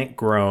both tank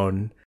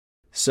grown,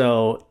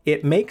 so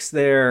it makes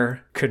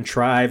their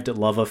contrived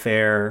love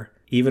affair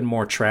even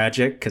more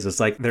tragic, because it's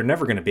like they're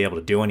never going to be able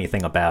to do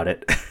anything about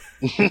it.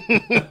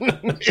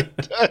 It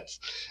does.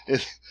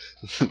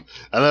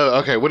 I know.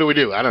 Okay, what do we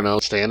do? I don't know.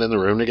 Stand in the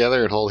room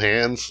together and hold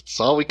hands. That's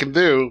all we can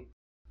do.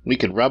 We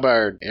can rub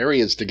our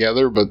areas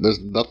together, but there's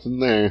nothing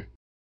there.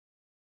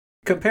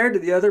 Compared to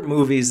the other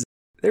movies,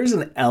 there's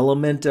an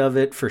element of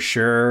it for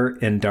sure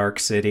in Dark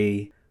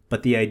City,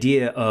 but the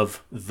idea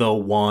of the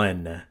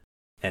one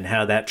and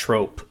how that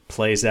trope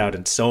plays out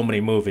in so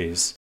many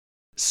movies,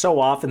 so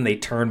often they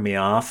turn me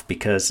off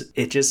because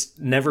it just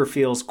never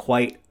feels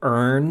quite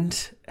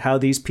earned how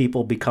these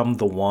people become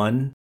the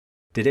one.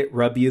 Did it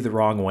rub you the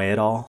wrong way at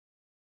all?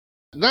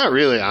 Not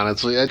really,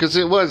 honestly, because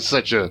it was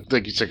such a,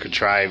 like you said,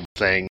 contrived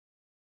thing.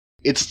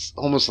 It's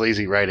almost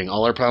lazy writing.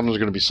 All our problems are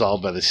going to be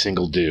solved by this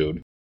single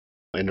dude.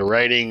 In the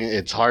writing,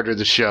 it's harder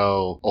to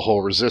show a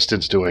whole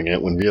resistance doing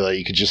it when really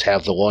you could just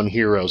have the one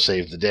hero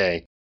save the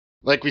day.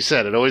 Like we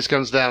said, it always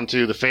comes down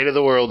to the fate of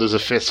the world is a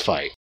fist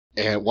fight.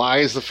 And why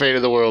is the fate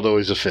of the world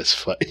always a fist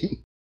fight?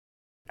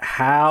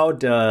 How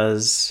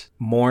does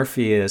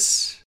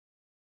Morpheus...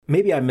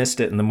 Maybe I missed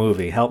it in the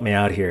movie. Help me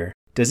out here.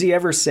 Does he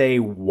ever say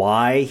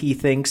why he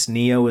thinks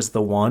Neo is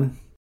the one?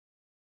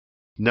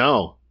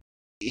 No.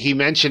 He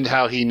mentioned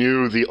how he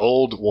knew the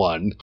old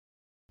one,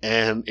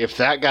 and if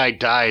that guy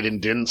died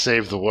and didn't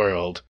save the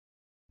world,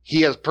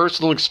 he has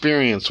personal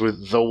experience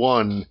with the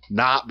one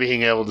not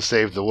being able to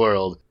save the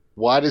world.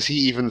 Why does he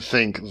even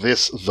think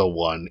this the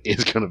one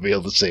is going to be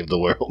able to save the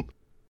world?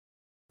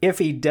 If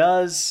he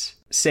does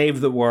save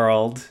the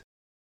world,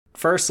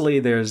 firstly,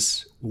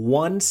 there's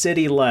one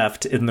city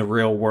left in the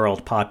real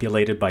world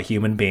populated by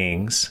human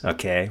beings,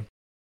 okay?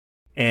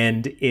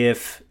 And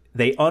if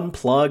they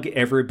unplug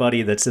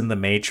everybody that's in the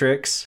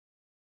Matrix,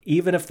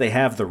 even if they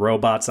have the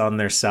robots on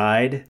their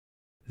side,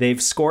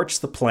 they've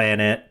scorched the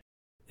planet.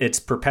 It's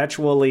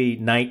perpetually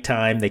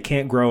nighttime. They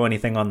can't grow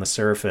anything on the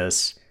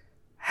surface.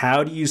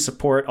 How do you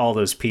support all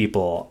those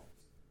people?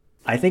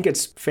 I think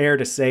it's fair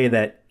to say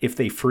that if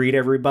they freed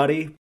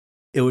everybody,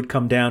 it would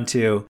come down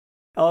to,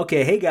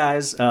 okay, hey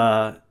guys,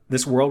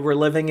 this world we're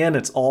living in,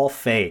 it's all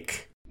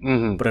fake.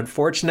 Mm-hmm. But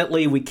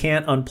unfortunately, we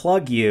can't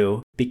unplug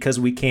you because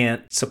we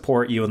can't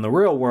support you in the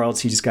real world,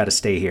 so you just got to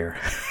stay here.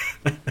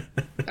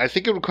 I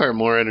think it would require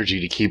more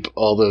energy to keep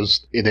all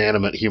those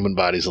inanimate human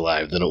bodies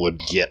alive than it would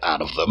get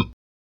out of them.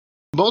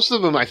 Most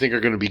of them, I think,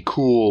 are going to be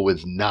cool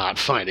with not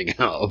finding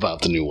out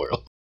about the new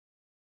world.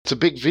 It's a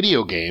big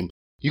video game.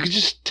 You could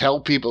just tell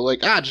people,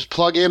 like, just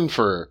plug in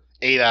for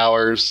 8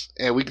 hours,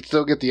 and we could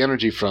still get the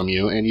energy from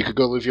you, and you could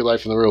go live your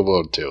life in the real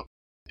world, too.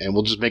 And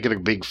we'll just make it a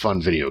big,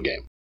 fun video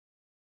game.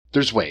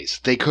 There's ways.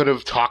 They could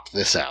have talked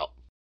this out.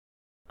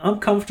 I'm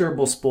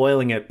comfortable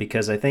spoiling it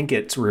because I think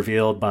it's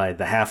revealed by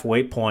the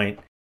halfway point.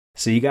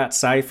 So you got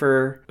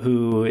Cypher,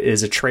 who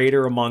is a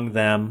traitor among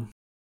them,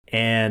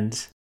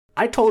 and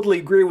I totally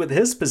agree with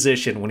his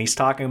position when he's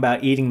talking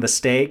about eating the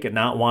steak and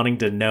not wanting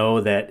to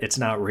know that it's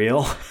not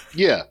real.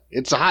 Yeah,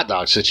 it's a hot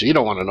dog situation. You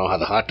don't want to know how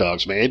the hot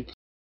dog's made.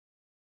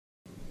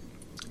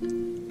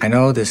 I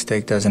know this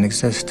steak doesn't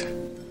exist.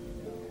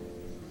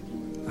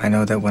 I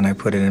know that when I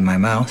put it in my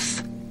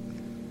mouth,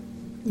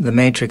 the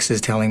Matrix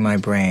is telling my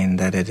brain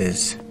that it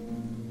is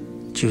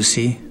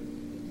juicy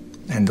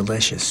and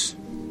delicious.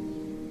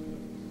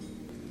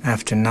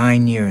 After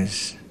 9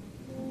 years,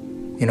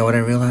 you know what I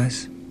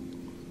realize?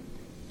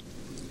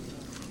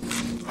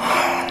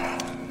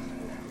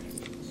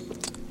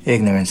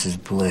 Ignorance is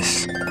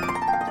bliss.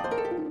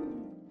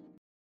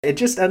 It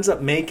just ends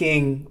up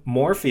making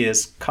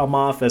Morpheus come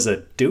off as a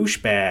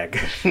douchebag.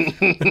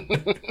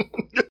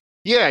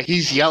 Yeah,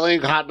 he's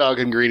yelling hot dog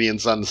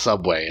ingredients on the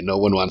subway, and no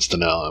one wants to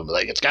know. I'm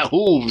like, it's got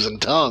hooves and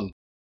tongue.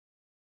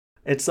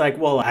 It's like,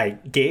 well, I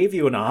gave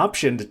you an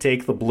option to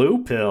take the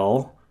blue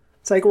pill.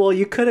 It's like, well,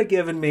 you could have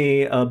given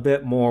me a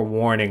bit more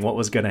warning what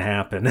was going to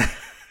happen.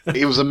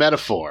 It was a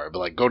metaphor, but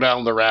like, go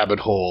down the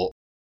rabbit hole.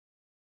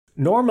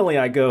 Normally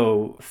I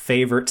go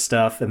favorite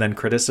stuff and then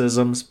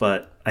criticisms,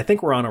 but I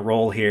think we're on a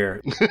roll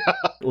here.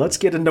 Let's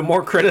get into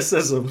more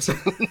criticisms.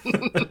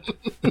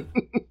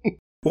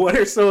 What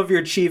are some of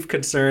your chief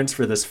concerns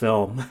for this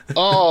film?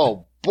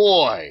 Oh,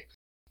 boy.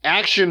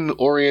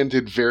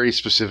 Action-oriented very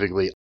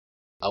specifically.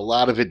 A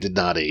lot of it did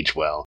not age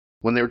well.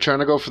 When they were trying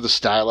to go for the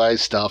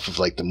stylized stuff of,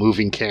 like, the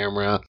moving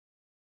camera,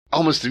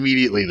 almost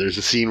immediately there's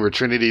a scene where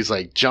Trinity's,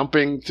 like,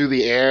 jumping through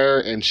the air,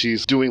 and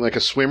she's doing, like, a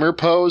swimmer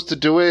pose to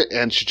do it,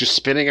 and she's just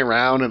spinning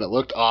around, and it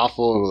looked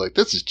awful, and we're like,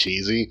 this is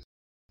cheesy.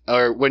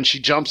 Or when she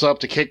jumps up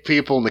to kick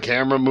people, and the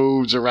camera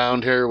moves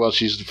around her while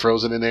she's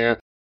frozen in air.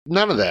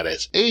 None of that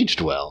has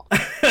aged well.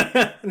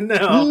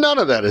 No. None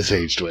of that has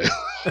aged well.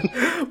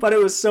 But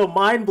it was so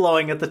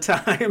mind-blowing at the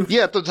time.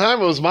 Yeah, at the time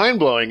it was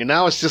mind-blowing, and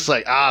now it's just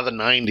like, the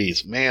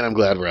 90s. Man, I'm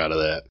glad we're out of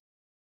that.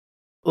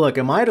 Look,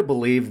 am I to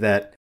believe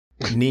that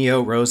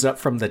Neo rose up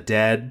from the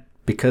dead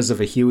because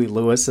of a Huey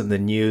Lewis and the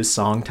News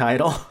song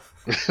title?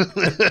 That's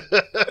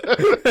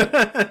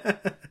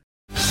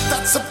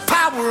the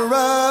power of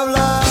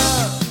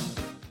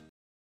love.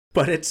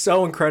 But it's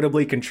so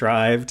incredibly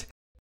contrived.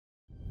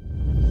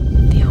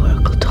 The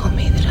Oracle told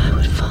me that I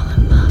would fall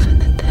in love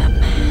and that the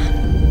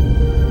man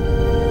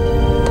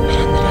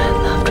that I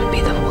loved would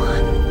be the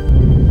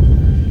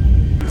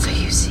one. So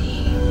you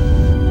see,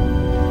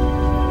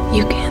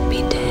 you can't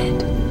be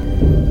dead.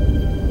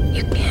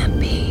 You can't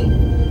be.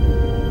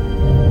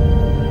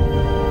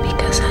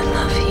 Because I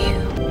love you.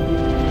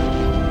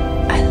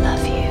 I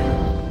love you.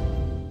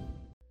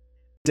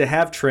 To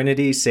have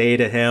Trinity say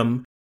to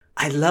him,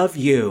 I love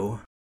you.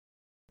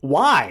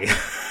 Why?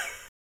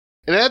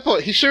 And at that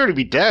point, he's sure to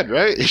be dead,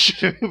 right? He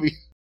should be.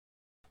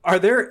 Are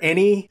there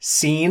any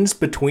scenes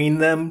between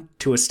them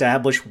to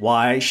establish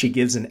why she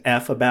gives an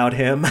F about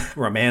him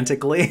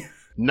romantically?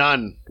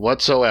 None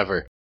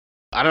whatsoever.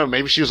 I don't know,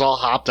 maybe she was all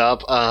hopped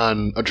up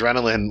on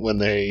adrenaline when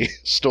they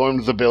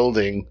stormed the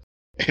building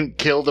and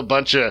killed a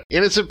bunch of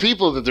innocent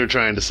people that they're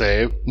trying to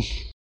save.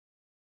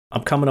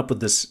 I'm coming up with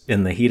this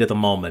in the heat of the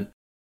moment.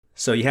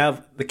 So you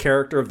have the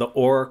character of the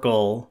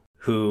Oracle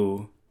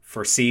who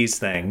foresees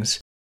things.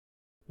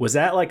 Was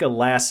that like a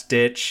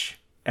last-ditch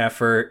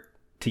effort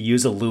to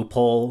use a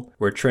loophole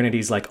where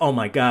Trinity's like, oh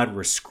my god,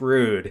 we're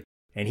screwed,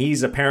 and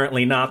he's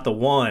apparently not the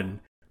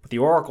one, but the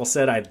Oracle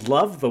said, I'd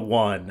love the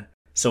one,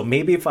 So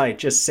maybe if I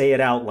just say it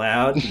out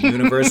loud, the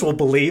universe will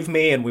believe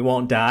me and we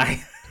won't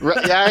die.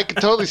 Right, yeah, I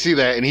can totally see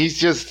that. And he's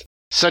just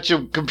such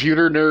a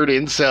computer nerd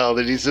incel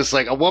that he's just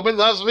like, a woman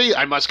loves me,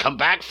 I must come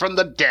back from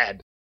the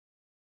dead.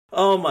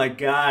 Oh my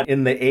god.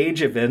 In the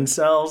age of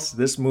incels,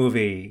 this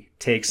movie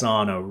takes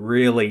on a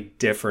really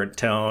different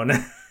tone.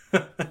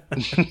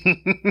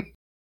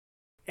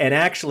 And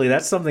actually,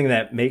 that's something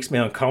that makes me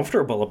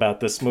uncomfortable about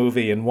this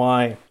movie and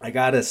why, I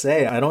gotta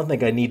say, I don't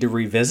think I need to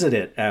revisit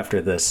it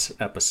after this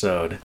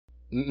episode.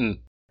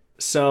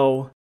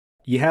 So,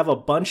 you have a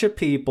bunch of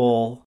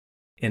people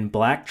in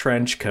black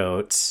trench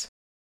coats.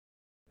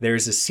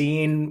 There's a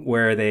scene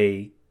where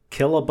they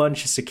kill a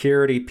bunch of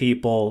security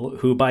people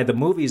who, by the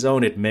movie's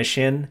own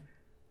admission,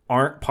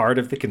 aren't part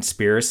of the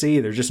conspiracy.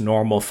 They're just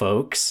normal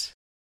folks.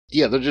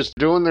 Yeah, they're just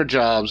doing their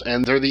jobs,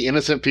 and they're the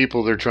innocent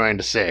people they're trying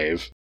to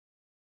save.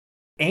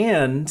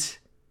 And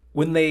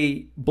when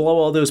they blow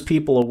all those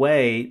people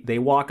away, they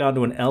walk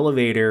onto an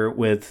elevator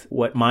with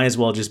what might as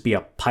well just be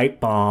a pipe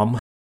bomb.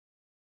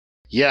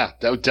 Yeah,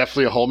 that was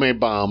definitely a homemade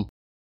bomb.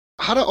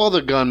 How do all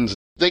the guns,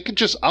 they could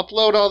just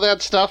upload all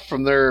that stuff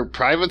from their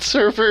private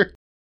server?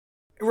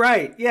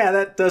 Right, yeah,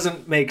 that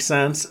doesn't make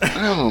sense.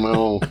 I don't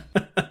know.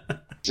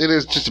 It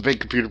is just a big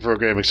computer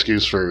program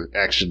excuse for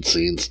action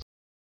scenes.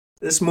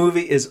 This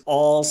movie is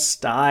all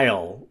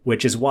style,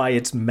 which is why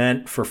it's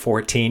meant for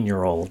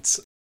 14-year-olds.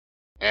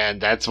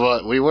 And that's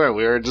what we were.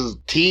 We were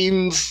just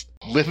teens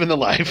living the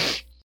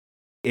life.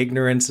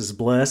 Ignorance is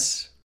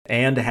bliss.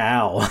 And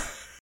how.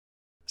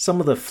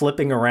 Some of the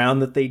flipping around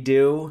that they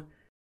do.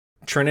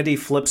 Trinity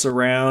flips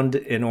around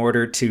in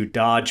order to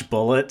dodge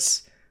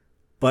bullets.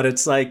 But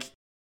it's like,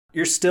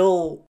 you're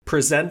still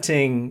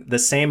presenting the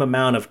same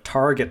amount of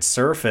target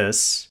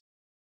surface,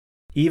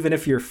 even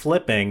if you're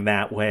flipping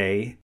that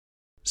way.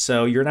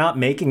 So you're not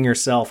making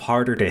yourself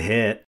harder to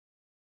hit.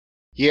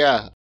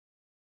 Yeah.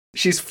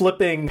 She's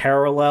flipping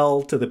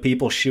parallel to the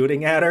people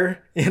shooting at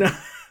her, you know?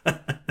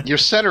 Your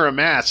center of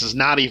mass is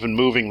not even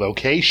moving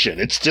location.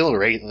 It's still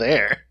right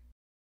there.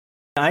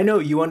 I know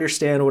you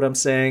understand what I'm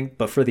saying,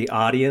 but for the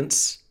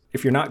audience,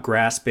 if you're not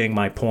grasping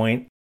my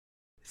point,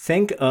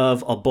 think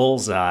of a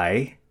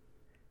bullseye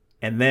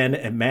and then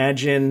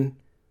imagine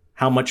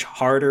how much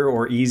harder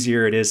or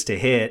easier it is to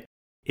hit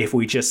if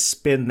we just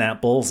spin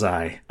that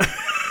bullseye.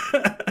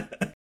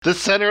 The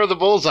center of the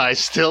bullseye is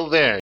still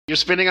there. You're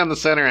spinning on the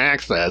center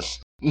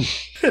axis.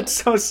 It's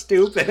so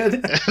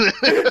stupid.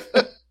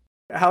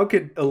 How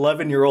could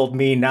 11-year-old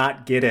me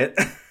not get it?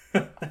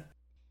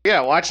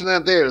 Yeah, watching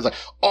that there, it's like,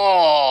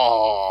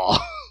 oh!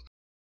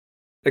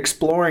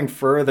 Exploring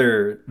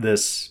further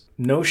this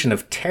notion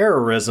of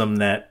terrorism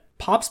that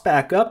pops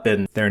back up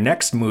in their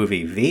next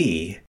movie,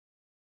 V,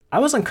 I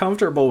was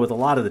uncomfortable with a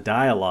lot of the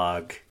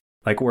dialogue.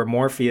 Like where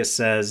Morpheus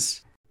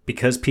says,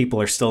 because people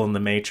are still in the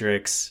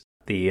Matrix,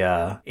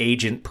 the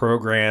agent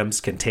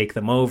programs can take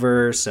them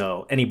over,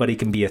 so anybody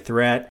can be a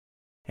threat.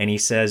 And he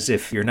says,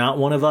 if you're not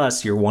one of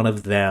us, you're one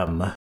of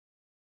them.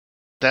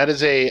 That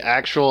is a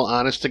actual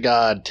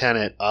honest-to-God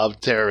tenet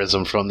of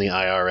terrorism from the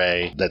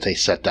IRA that they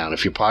set down.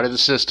 If you're part of the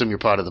system, you're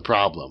part of the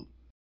problem.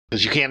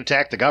 Because you can't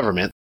attack the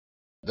government.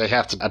 They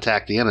have to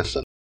attack the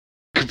innocent.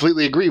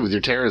 Completely agree with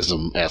your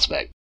terrorism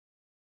aspect.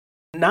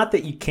 Not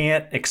that you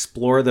can't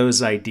explore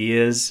those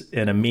ideas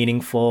in a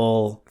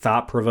meaningful,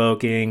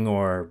 thought-provoking,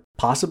 or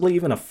possibly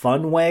even a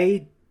fun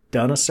way,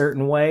 done a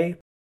certain way.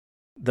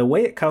 The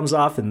way it comes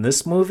off in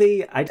this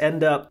movie, I'd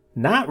end up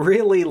not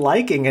really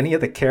liking any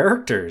of the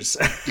characters.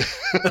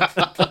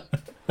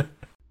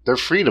 They're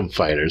freedom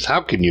fighters.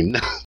 How can you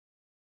not?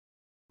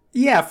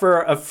 Yeah,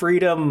 for a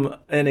freedom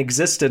and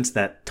existence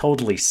that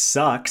totally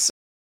sucks.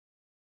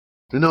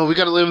 No, we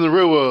gotta live in the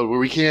real world where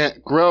we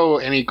can't grow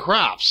any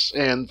crops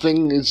and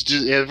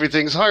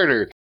everything's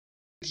harder.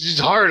 It's just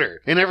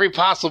harder in every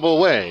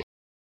possible way.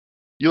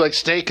 You like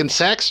steak and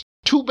sex?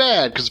 Too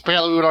bad, because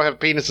apparently we don't have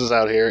penises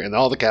out here and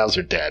all the cows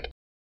are dead.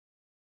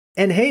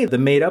 And hey, the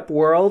made-up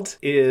world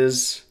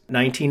is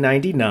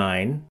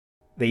 1999.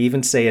 They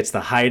even say it's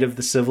the height of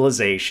the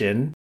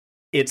civilization.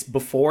 It's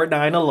before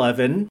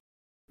 9/11.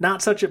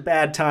 Not such a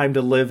bad time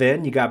to live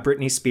in. You got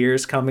Britney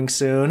Spears coming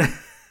soon.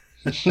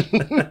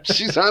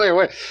 She's on her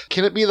way.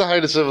 Can it be the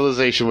height of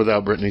civilization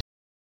without Britney?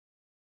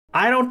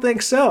 I don't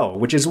think so,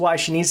 which is why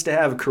she needs to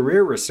have a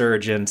career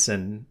resurgence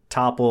and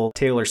topple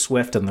Taylor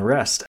Swift and the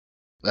rest.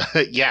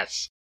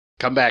 Yes.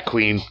 Come back,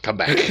 Queen. Come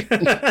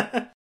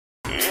back.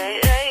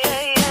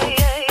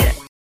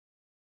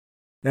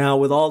 Now,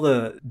 with all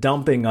the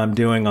dumping I'm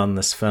doing on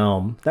this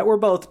film, that we're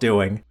both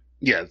doing.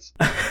 Yes.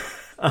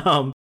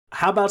 How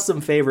about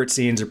some favorite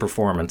scenes or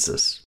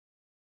performances?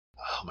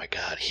 Oh my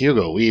God,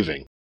 Hugo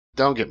Weaving.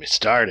 Don't get me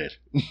started.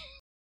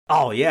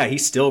 Oh yeah,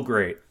 he's still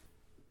great.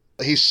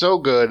 He's so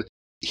good.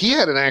 He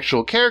had an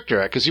actual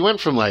character because he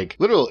went from like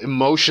literal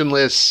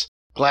emotionless,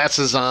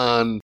 glasses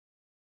on,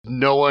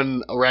 no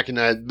one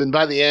recognized. And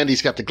by the end,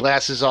 he's got the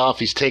glasses off.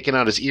 He's taking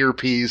out his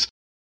earpiece.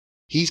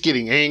 He's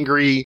getting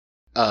angry.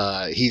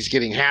 He's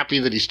getting happy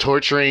that he's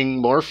torturing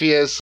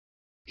Morpheus.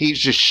 He's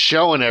just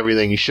showing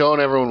everything. He's showing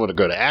everyone what a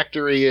good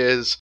actor he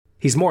is.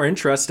 He's more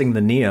interesting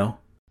than Neo.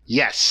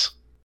 Yes.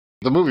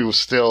 The movie was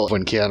still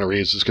when Keanu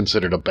Reeves was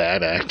considered a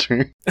bad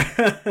actor.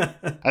 I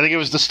think it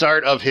was the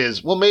start of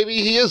his, well, maybe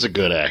he is a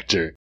good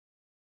actor.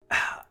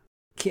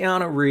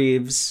 Keanu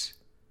Reeves,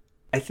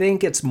 I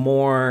think it's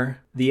more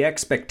the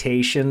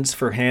expectations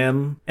for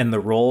him and the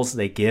roles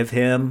they give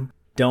him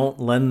don't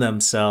lend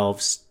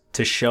themselves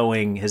to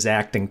showing his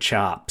acting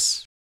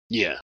chops.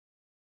 Yeah.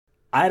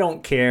 I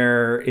don't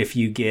care if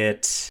you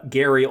get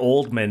Gary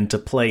Oldman to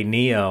play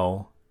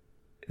Neo.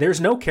 There's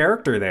no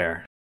character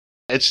there.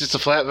 It's just a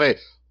flat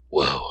face.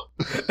 Whoa.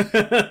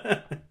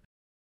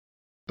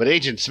 But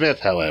Agent Smith,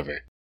 however.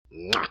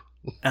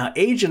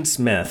 Agent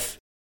Smith,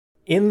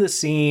 in the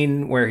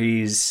scene where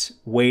he's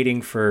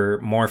waiting for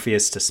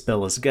Morpheus to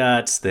spill his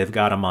guts, they've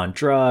got him on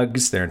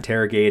drugs, they're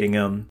interrogating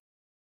him,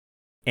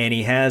 and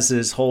he has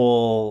this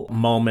whole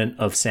moment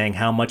of saying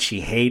how much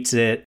he hates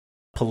it,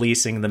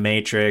 policing the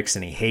Matrix,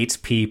 and he hates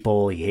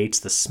people, he hates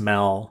the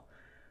smell,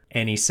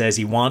 and he says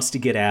he wants to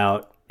get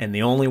out, and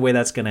the only way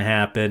that's going to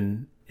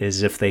happen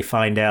is if they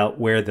find out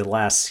where the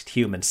last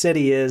human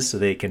city is so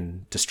they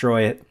can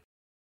destroy it.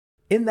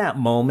 In that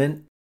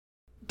moment,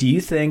 do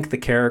you think the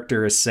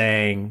character is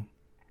saying,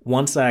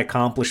 once I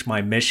accomplish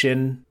my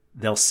mission,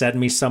 they'll send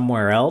me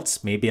somewhere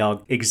else, maybe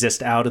I'll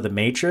exist out of the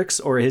Matrix?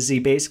 Or is he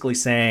basically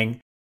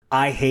saying,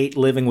 I hate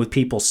living with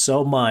people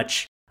so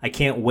much, I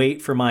can't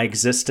wait for my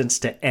existence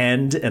to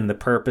end and the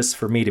purpose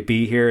for me to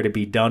be here to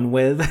be done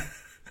with?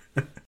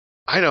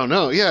 I don't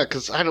know. Yeah,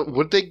 because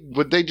would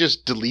they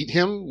just delete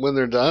him when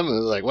they're done? And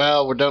they're like,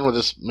 well, we're done with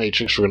this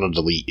Matrix, we're going to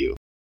delete you.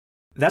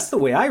 That's the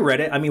way I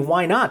read it. I mean,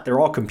 why not? They're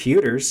all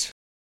computers.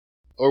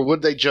 Or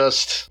would they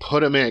just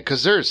put him in?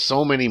 Because there's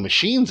so many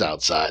machines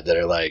outside that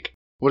are like,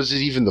 what is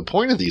it even the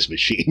point of these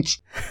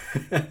machines?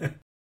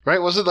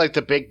 Right? Wasn't like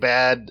the big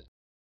bad,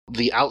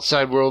 the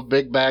outside world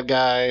big bad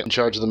guy in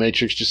charge of the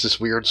Matrix, just this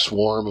weird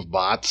swarm of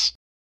bots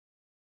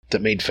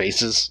that made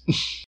faces?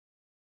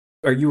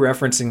 Are you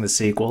referencing the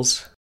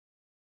sequels?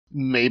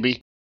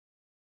 Maybe.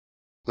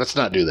 Let's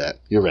not do that.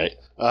 You're right.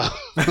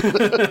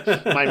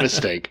 My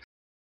mistake.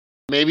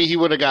 Maybe he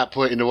would have got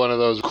put into one of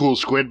those cool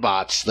squid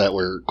bots that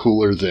were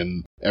cooler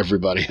than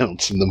everybody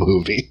else in the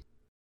movie.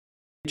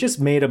 It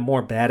just made him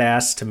more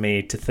badass to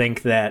me to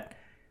think that,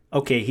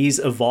 okay, he's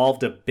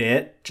evolved a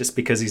bit just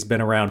because he's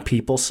been around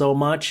people so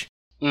much.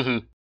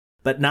 Mm-hmm.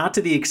 But not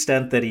to the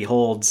extent that he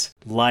holds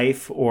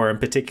life, or in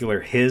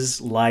particular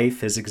his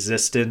life, his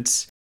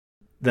existence.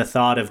 The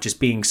thought of just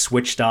being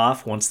switched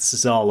off once this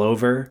is all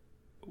over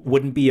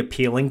wouldn't be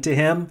appealing to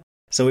him.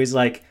 So he's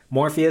like,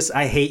 Morpheus,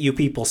 I hate you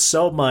people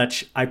so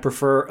much, I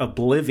prefer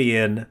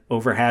oblivion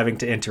over having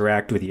to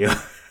interact with you.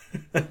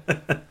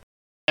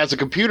 As a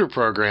computer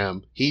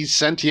program, he's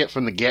sentient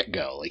from the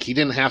get-go. Like, he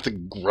didn't have to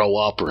grow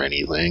up or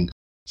anything.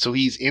 So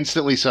he's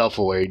instantly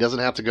self-aware. He doesn't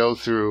have to go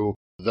through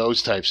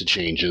those types of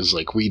changes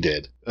like we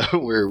did,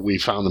 where we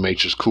found the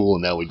Matrix cool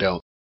and now we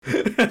don't.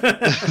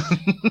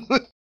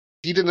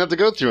 He didn't have to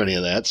go through any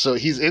of that, so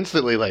he's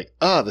instantly like,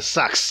 oh, this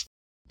sucks.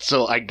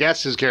 So I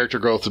guess his character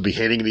growth would be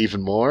hating it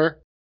even more.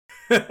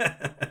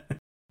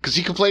 Because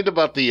he complained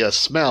about the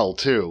smell,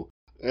 too.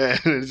 And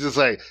it's just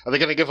like, are they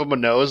going to give him a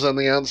nose on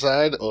the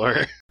outside?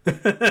 Or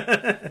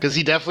because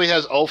he definitely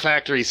has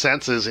olfactory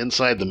senses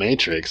inside the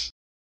Matrix.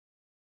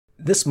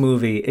 This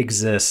movie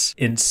exists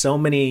in so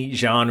many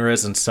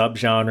genres and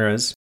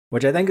subgenres,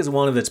 which I think is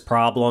one of its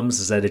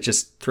problems, is that it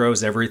just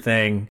throws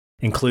everything,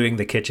 including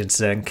the kitchen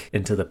sink,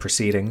 into the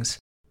proceedings.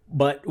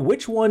 But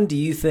which one do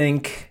you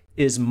think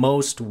is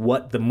most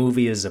what the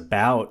movie is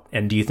about,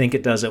 and do you think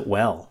it does it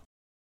well?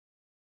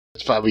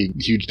 It's probably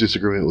a huge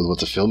disagreement with what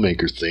the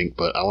filmmakers think,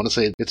 but I want to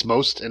say it's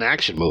most an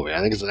action movie. I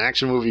think it's an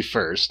action movie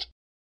first,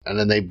 and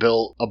then they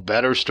built a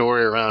better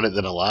story around it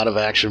than a lot of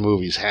action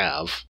movies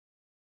have.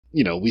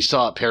 You know, we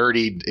saw it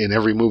parodied in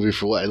every movie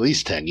for, at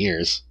least 10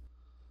 years.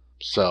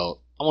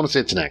 So I want to say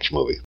it's an action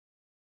movie.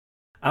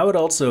 I would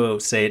also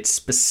say it's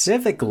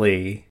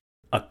specifically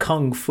a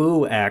kung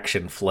fu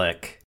action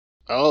flick.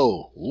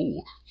 Oh,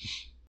 ooh.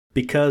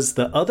 Because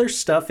the other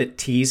stuff it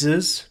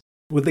teases,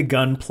 with the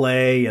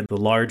gunplay and the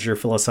larger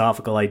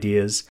philosophical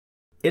ideas,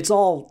 it's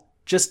all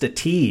just a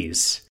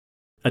tease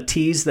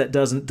that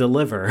doesn't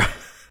deliver.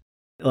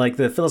 Like,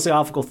 the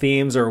philosophical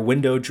themes are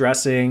window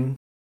dressing,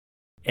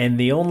 and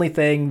the only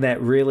thing that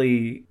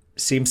really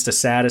seems to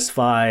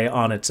satisfy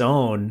on its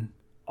own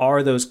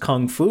are those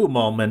kung fu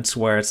moments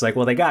where it's like,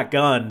 well, they got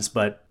guns,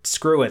 but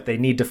screw it, they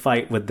need to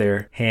fight with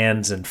their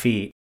hands and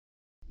feet.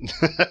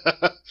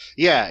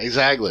 Yeah,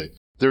 exactly.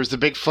 There was the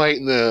big fight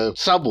in the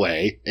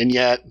subway, and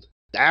yet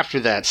after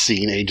that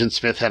scene, Agent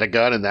Smith had a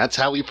gun, and that's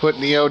how we put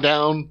Neo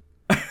down?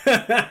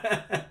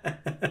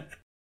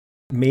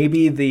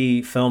 Maybe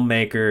the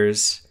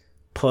filmmakers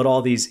put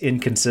all these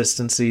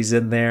inconsistencies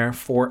in there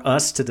for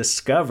us to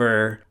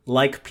discover,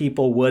 like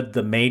people would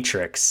the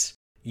Matrix.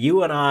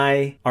 You and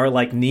I are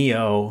like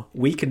Neo.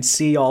 We can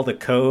see all the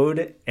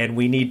code, and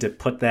we need to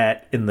put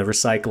that in the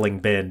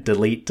recycling bin.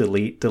 Delete,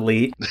 delete,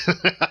 delete.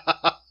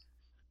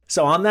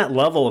 So on that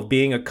level of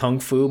being a kung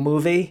fu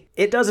movie,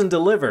 it doesn't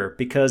deliver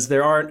because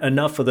there aren't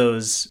enough of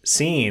those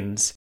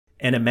scenes.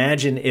 And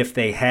imagine if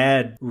they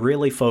had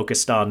really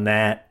focused on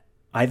that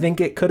I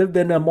think it could have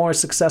been a more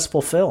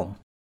successful film.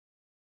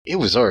 It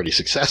was already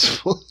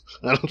successful.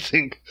 I don't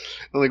think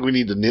we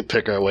need to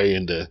nitpick our way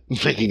into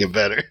making it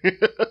better.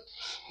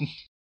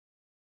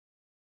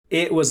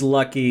 It was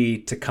lucky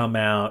to come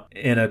out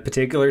in a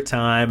particular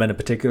time and a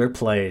particular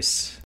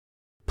place.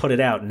 Put it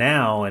out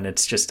now, and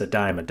it's just a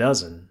dime a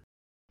dozen.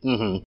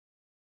 Mm-hmm.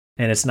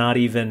 And it's not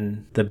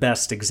even the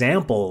best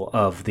example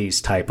of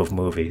these type of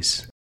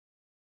movies.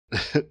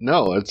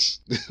 No, it's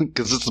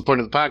because it's the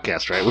point of the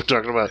podcast, right? We're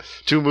talking about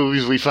 2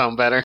 movies we found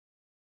better.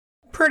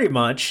 Pretty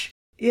much,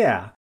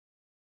 yeah.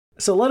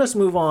 So let us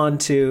move on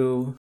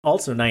to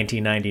also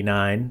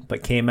 1999,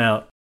 but came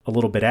out a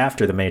little bit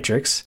after The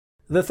Matrix,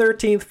 The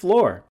 13th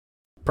Floor.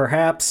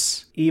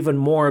 Perhaps even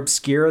more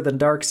obscure than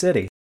Dark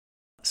City.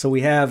 So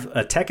we have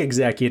a tech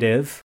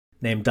executive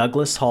named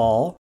Douglas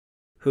Hall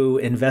who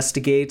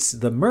investigates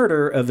the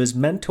murder of his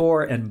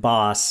mentor and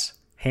boss,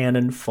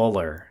 Hannon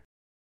Fuller.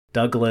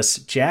 Douglas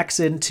jacks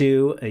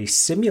into a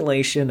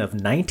simulation of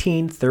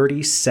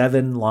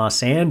 1937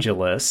 Los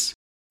Angeles,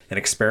 an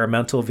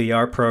experimental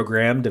VR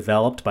program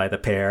developed by the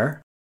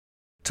pair,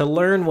 to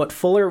learn what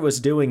Fuller was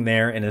doing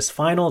there in his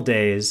final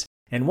days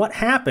and what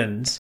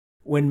happens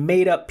when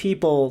made-up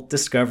people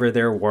discover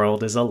their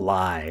world is a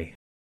lie.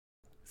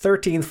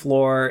 13th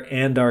Floor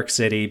and Dark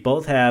City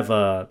both have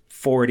a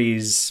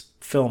 40s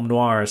film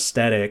noir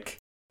aesthetic,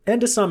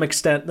 and to some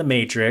extent The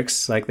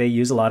Matrix, like they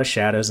use a lot of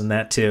shadows in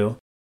that too.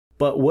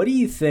 But what do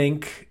you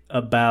think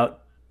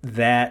about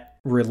that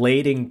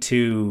relating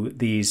to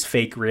these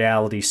fake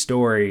reality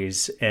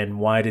stories, and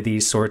why do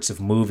these sorts of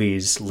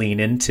movies lean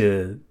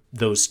into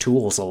those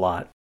tools a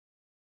lot?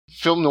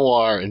 Film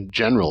noir in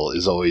general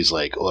is always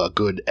like a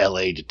good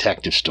LA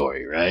detective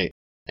story, right?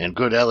 And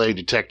good LA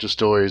detective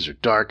stories are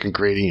dark and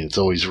gritty, and it's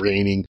always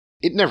raining.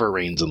 It never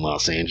rains in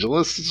Los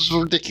Angeles. This is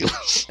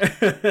ridiculous.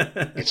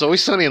 It's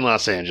always sunny in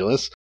Los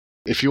Angeles.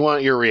 If you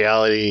want your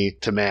reality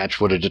to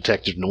match what a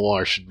detective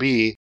noir should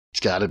be, it's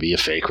got to be a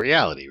fake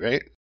reality,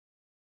 right?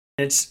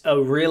 It's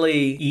a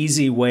really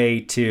easy way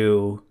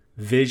to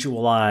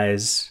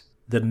visualize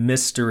the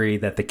mystery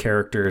that the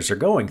characters are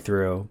going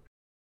through.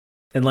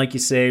 And like you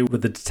say,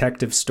 with the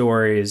detective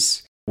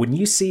stories, when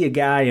you see a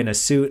guy in a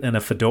suit and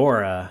a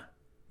fedora,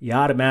 you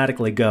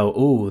automatically go,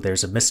 ooh,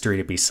 there's a mystery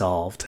to be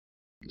solved.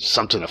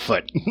 Something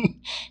afoot.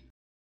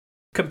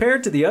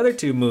 Compared to the other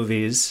 2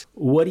 movies,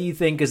 what do you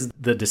think is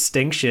the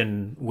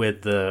distinction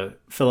with the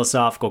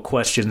philosophical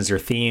questions or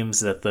themes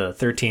that the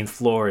 13th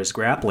Floor is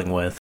grappling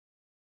with?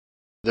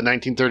 The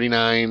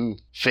 1939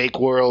 fake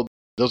world,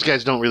 those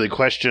guys don't really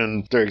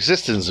question their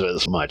existence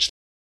as much.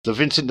 The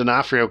Vincent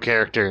D'Onofrio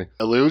character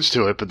alludes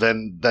to it, but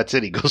then that's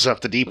it. He goes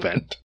off the deep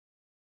end.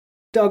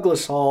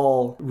 Douglas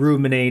Hall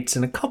ruminates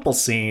in a couple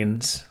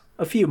scenes,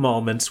 a few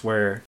moments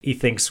where he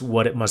thinks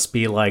what it must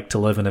be like to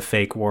live in a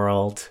fake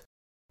world.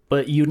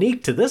 But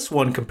unique to this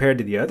one compared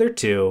to the other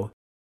 2,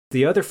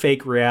 the other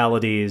fake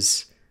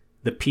realities,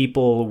 the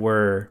people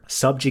were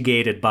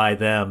subjugated by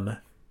them.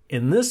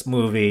 In this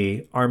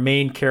movie, our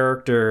main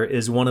character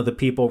is one of the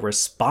people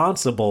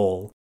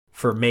responsible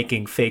for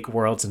making fake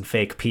worlds and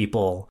fake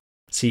people.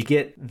 So you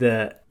get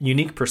the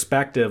unique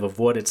perspective of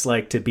what it's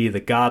like to be the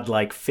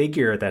godlike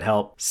figure that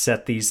helped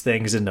set these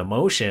things into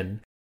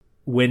motion.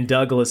 When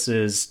Douglas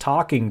is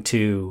talking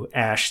to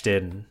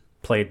Ashton,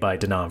 played by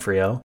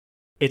D'Onofrio,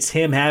 it's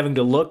him having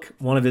to look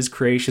one of his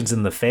creations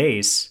in the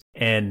face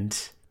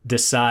and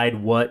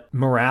decide what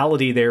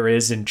morality there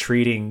is in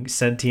treating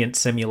sentient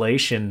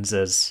simulations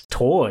as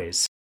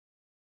toys.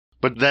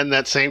 But then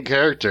that same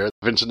character,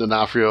 Vincent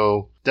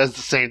D'Onofrio, does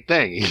the same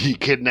thing. He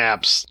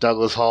kidnaps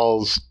Douglas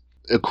Hall's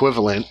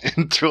equivalent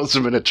and throws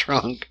him in a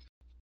trunk.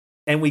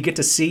 And we get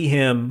to see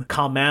him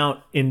come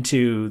out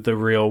into the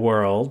real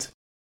world.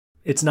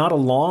 It's not a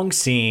long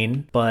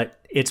scene, but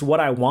it's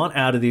what I want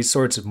out of these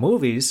sorts of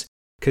movies,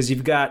 because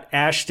you've got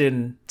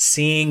Ashton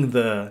seeing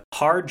the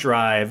hard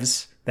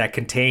drives that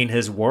contain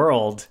his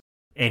world,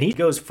 and he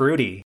goes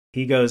fruity.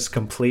 He goes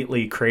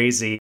completely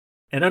crazy,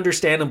 and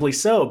understandably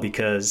so,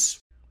 because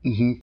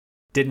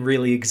didn't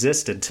really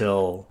exist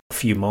until a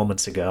few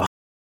moments ago.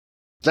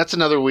 That's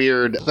another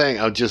weird thing.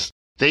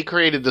 They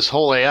created this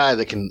whole AI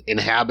that can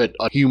inhabit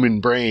a human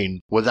brain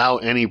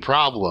without any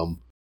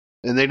problem.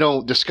 And they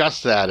don't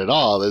discuss that at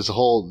all. There's a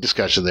whole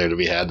discussion there to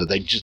be had that they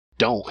just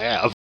don't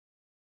have.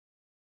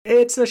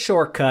 It's a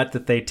shortcut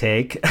that they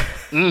take.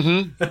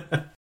 Mm-hmm.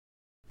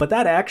 But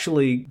that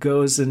actually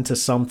goes into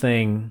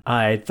something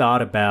I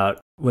thought about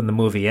when the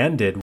movie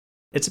ended.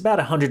 It's about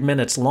 100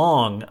 minutes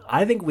long.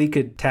 I think we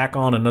could tack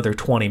on another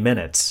 20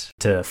 minutes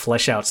to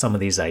flesh out some of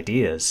these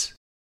ideas.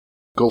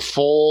 Go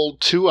full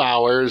 2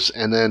 hours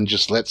and then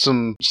just let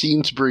some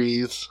scenes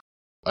breathe.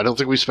 I don't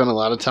think we spent a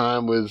lot of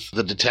time with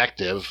the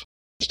detective,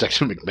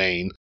 Detective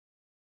McBain.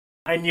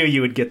 I knew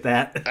you would get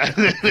that.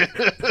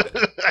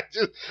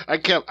 I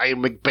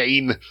am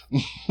McBain.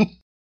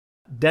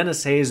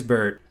 Dennis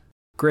Haysbert,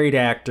 great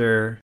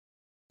actor.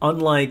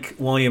 Unlike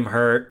William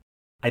Hurt,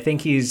 I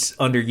think he's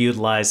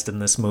underutilized in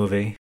this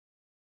movie.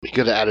 We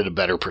could have added a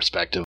better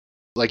perspective.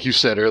 Like you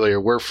said earlier,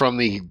 we're from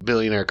the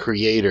billionaire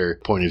creator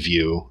point of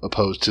view,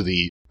 opposed to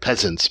the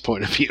peasant's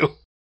point of view.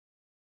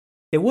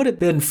 It would have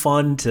been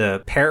fun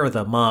to pair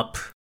them up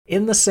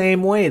in the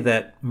same way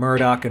that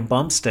Murdoch and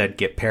Bumstead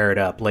get paired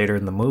up later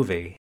in the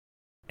movie.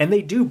 And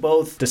they do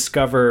both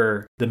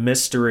discover the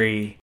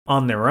mystery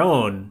on their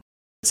own.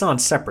 It's on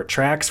separate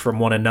tracks from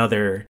one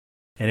another,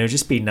 and it would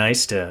just be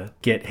nice to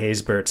get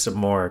Haysbert some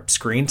more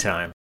screen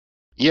time.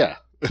 Yeah,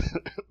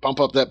 bump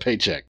up that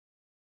paycheck.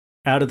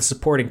 Out of the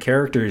supporting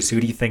characters, who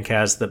do you think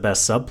has the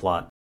best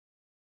subplot?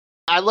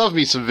 I love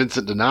me some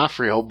Vincent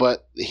D'Onofrio,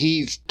 but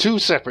he's two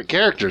separate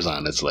characters,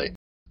 honestly.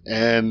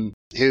 And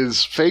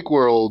his fake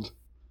world,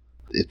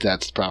 if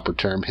that's the proper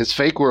term, his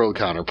fake world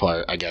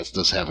counterpart, I guess,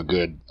 does have a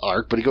good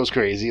arc, but he goes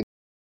crazy.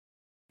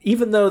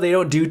 Even though they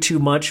don't do too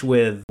much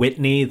with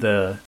Whitney,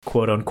 the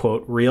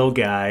quote-unquote real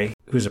guy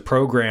who's a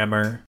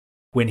programmer,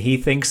 when he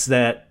thinks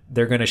that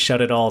they're going to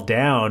shut it all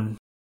down,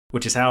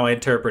 which is how I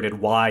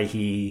interpreted why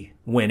he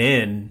went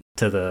in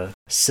to the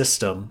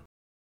system.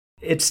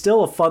 It's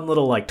still a fun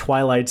little like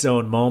Twilight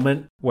Zone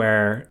moment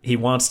where he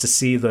wants to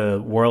see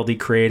the world he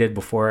created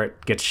before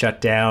it gets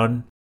shut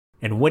down.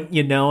 And wouldn't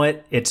you know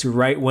it, it's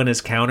right when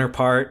his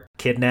counterpart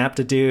kidnapped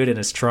a dude in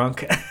his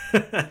trunk.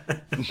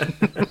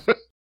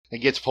 He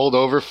gets pulled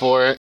over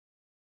for it.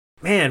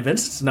 Man,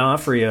 Vincent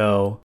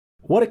D'Onofrio,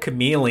 what a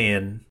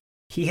chameleon.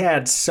 He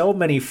had so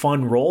many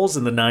fun roles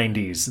in the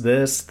 90s.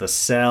 This, The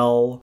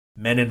Cell,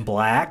 Men in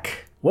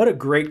Black. What a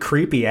great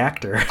creepy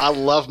actor. I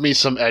love me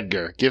some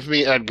Edgar. Give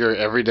me Edgar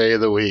every day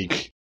of the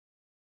week.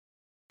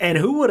 And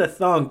who would have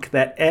thunk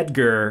that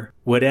Edgar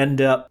would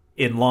end up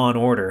in Law and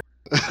Order?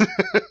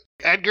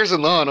 Edgar's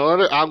in Law and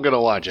Order? I'm going to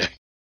watch it.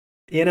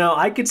 You know,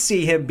 I could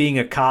see him being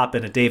a cop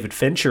in a David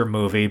Fincher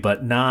movie,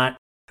 but not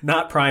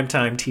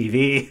primetime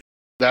TV.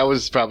 That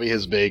was probably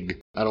his big,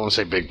 I don't want to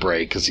say big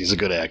break, because he's a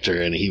good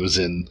actor, and he was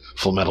in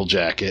Full Metal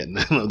Jacket, and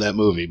I love that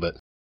movie, but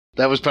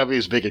that was probably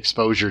his big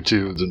exposure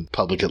to the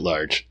public at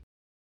large.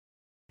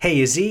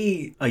 Hey, is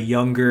he a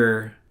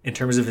younger, in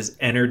terms of his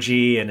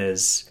energy and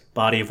his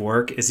body of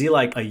work, is he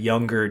like a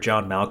younger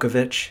John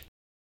Malkovich?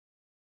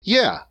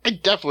 Yeah, I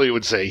definitely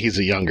would say he's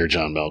a younger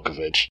John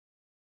Malkovich.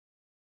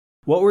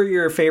 What were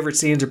your favorite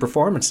scenes or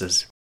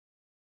performances?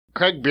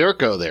 Craig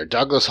Bierko there,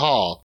 Douglas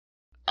Hall.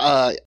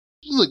 This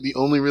is like the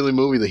only really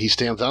movie that he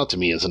stands out to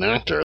me as an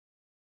actor.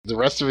 The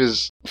rest of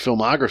his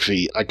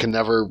filmography, I can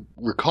never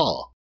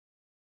recall.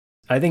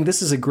 I think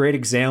this is a great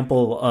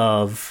example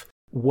of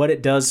what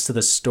it does to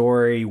the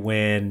story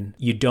when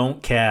you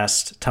don't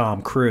cast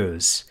Tom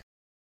Cruise.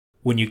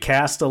 When you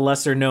cast a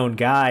lesser-known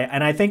guy,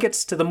 and I think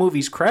it's to the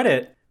movie's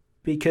credit,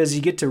 because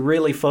you get to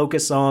really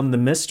focus on the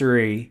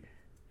mystery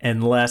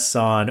and less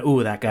on,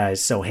 ooh, that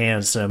guy's so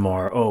handsome,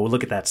 or, oh,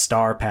 look at that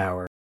star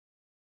power.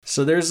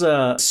 So there's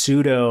a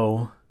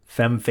pseudo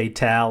femme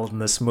fatale in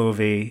this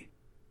movie,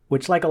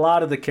 which, like a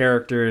lot of the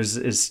characters,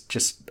 is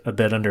just a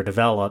bit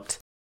underdeveloped.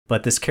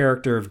 But this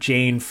character of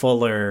Jane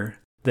Fuller,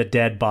 the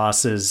dead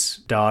boss's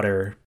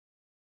daughter,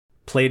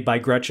 played by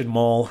Gretchen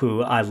Mol,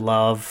 who I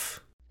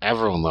love.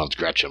 Everyone loves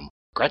Gretchen.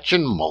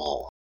 Gretchen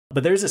Mol.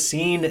 But there's a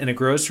scene in a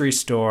grocery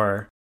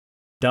store.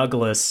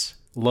 Douglas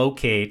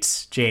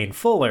locates Jane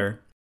Fuller,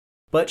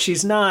 but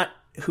she's not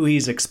who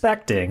he's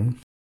expecting.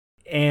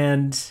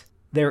 And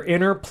their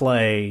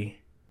interplay,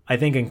 I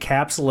think,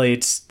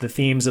 encapsulates the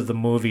themes of the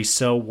movie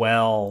so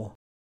well.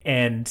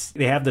 And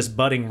they have this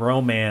budding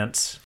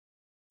romance.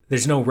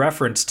 There's no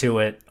reference to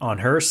it on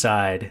her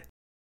side.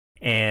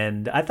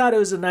 And I thought it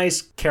was a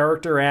nice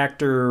character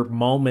actor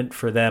moment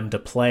for them to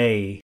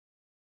play.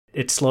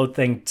 It slowed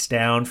things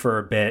down for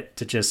a bit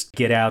to just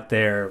get out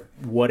there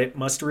what it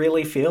must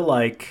really feel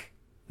like,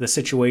 the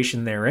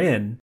situation they're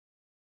in.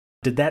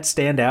 Did that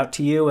stand out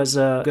to you as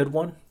a good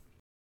one?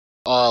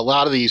 A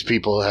lot of these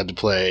people had to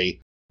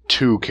play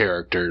two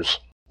characters,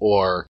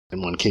 or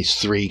in one case,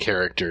 three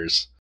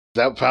characters.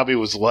 That probably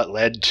was what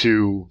led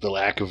to the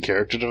lack of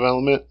character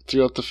development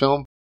throughout the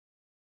film.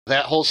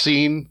 That whole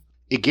scene,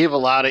 it gave a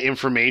lot of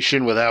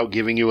information without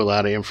giving you a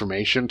lot of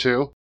information,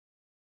 too.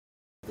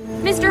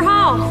 Mr.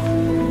 Hall!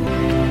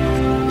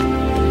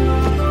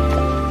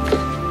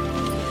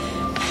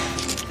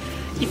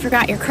 You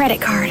forgot your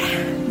credit card.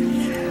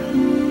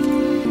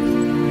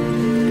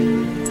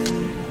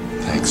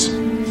 Thanks.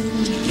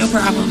 No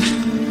problem.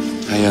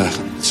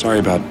 Sorry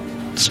about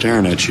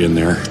staring at you in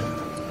there.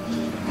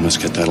 You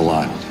must get that a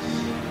lot.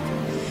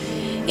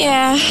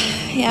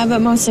 Yeah, but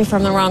mostly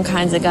from the wrong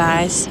kinds of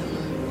guys.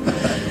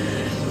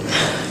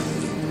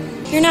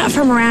 You're not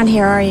from around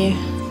here, are you?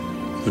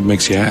 What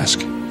makes you ask?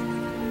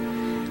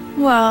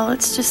 Well,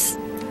 it's just...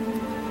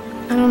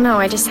 I don't know,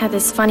 I just had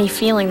this funny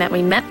feeling that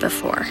we met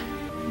before.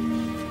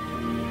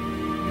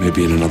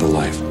 Maybe in another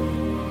life.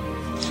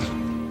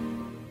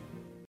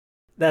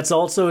 That's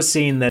also a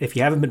scene that if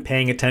you haven't been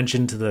paying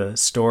attention to the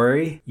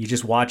story, you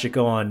just watch it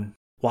going,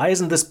 why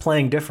isn't this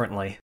playing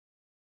differently?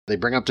 They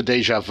bring up the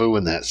deja vu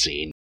in that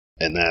scene,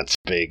 and that's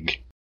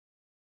big.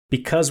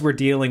 Because we're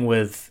dealing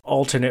with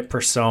alternate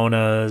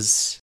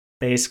personas,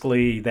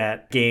 basically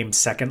that game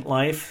Second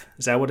Life,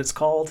 is that what it's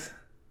called?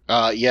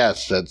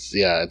 Yes, it's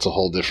a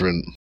whole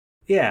different...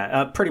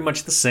 Yeah, pretty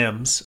much The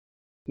Sims.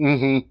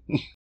 Mm-hmm.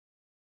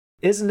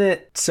 Isn't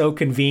it so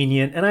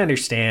convenient? And I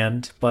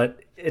understand,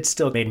 but it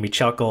still made me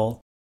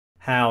chuckle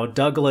how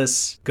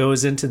Douglas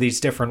goes into these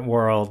different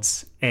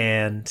worlds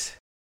and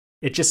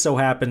it just so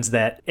happens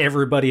that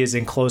everybody is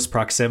in close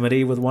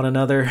proximity with one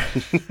another.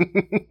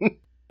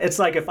 It's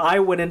like if I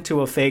went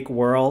into a fake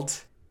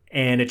world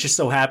and it just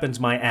so happens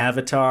my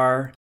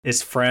avatar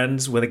is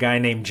friends with a guy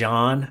named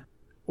John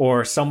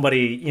or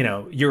somebody,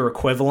 your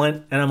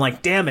equivalent. And I'm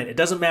like, damn it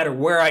doesn't matter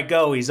where I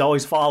go. He's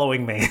always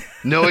following me.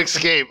 No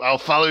escape. I'll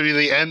follow you to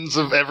the ends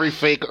of every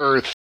fake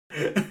Earth.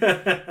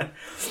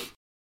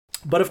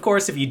 But of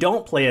course, if you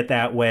don't play it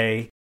that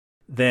way,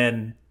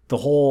 then the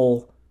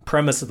whole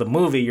premise of the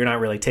movie, you're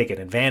not really taking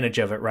advantage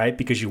of it, right?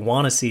 Because you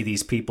want to see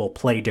these people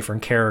play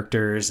different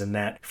characters and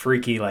that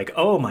freaky, like,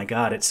 oh my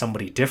God, it's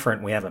somebody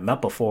different we haven't met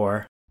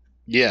before.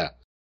 Yeah.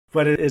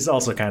 But it is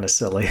also kind of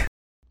silly.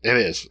 It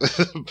is.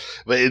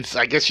 But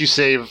I guess you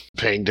save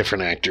paying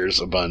different actors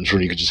a bunch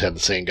when you could just have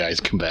the same guys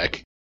come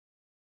back.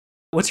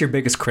 What's your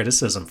biggest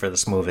criticism for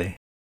this movie?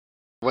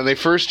 When they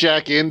first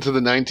jack into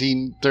the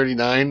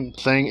 1939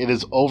 thing, it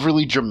is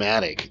overly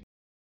dramatic.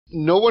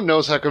 No one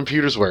knows how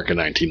computers work in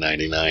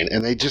 1999,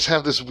 and they just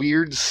have this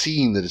weird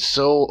scene that is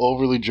so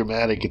overly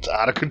dramatic, it's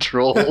out of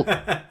control.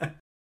 It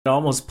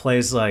almost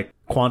plays like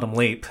Quantum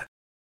Leap.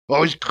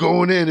 Oh, he's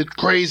going in, it's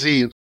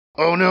crazy.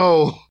 Oh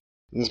no.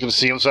 And he's going to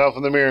see himself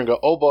in the mirror and go,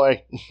 oh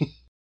boy.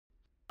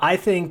 I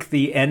think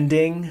the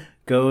ending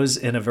goes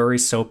in a very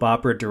soap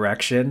opera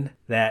direction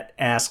that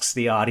asks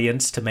the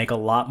audience to make a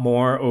lot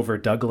more over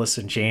Douglas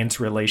and Jane's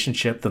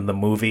relationship than the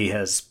movie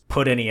has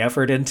put any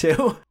effort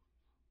into.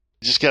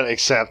 Just gotta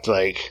accept,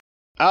 like,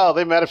 oh,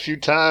 they met a few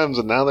times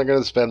and now they're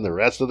gonna spend the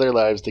rest of their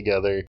lives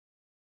together.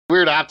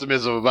 Weird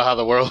optimism about how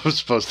the world was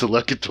supposed to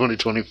look in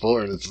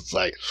 2024, and it's just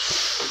like,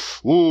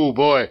 ooh,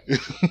 boy.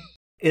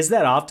 Is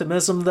that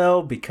optimism,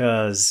 though?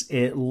 Because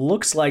it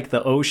looks like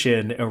the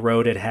ocean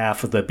eroded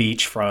half of the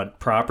beachfront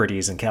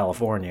properties in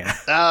California.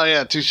 Oh,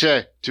 yeah,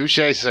 touche.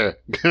 Touche, sir.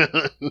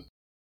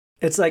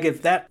 It's like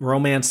if that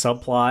romance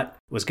subplot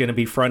was going to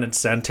be front and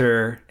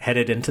center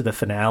headed into the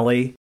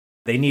finale,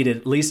 they needed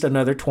at least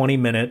another 20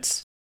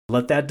 minutes.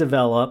 Let that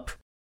develop.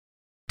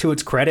 To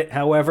its credit,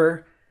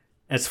 however,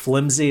 as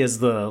flimsy as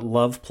the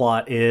love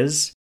plot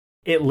is,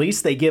 at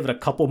least they give it a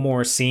couple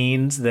more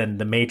scenes than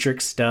The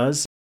Matrix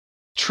does.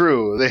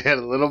 True, they had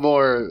a little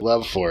more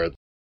love for it.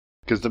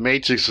 Because The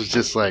Matrix was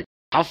just like,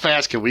 how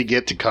fast can we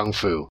get to Kung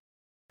Fu?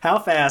 How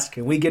fast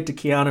can we get to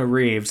Keanu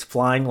Reeves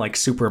flying like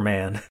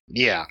Superman?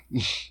 Yeah.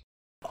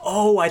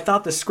 Oh, I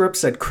thought the script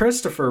said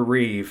Christopher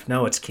Reeve.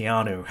 No, it's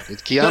Keanu.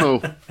 It's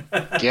Keanu.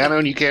 Keanu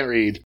and you can't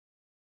read.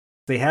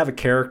 They have a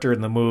character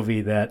in the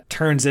movie that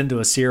turns into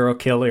a serial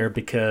killer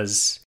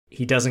because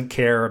he doesn't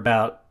care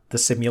about the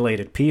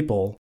simulated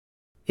people.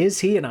 Is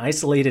he an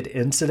isolated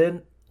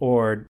incident,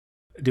 or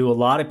do a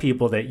lot of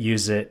people that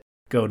use it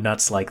go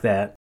nuts like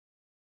that?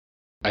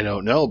 I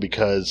don't know,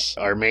 because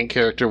our main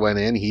character went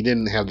in, he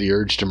didn't have the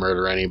urge to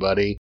murder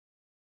anybody.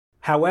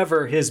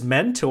 However, his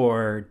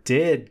mentor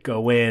did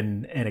go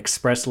in and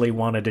expressly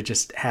wanted to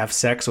just have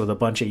sex with a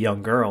bunch of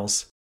young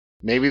girls.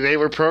 Maybe they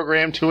were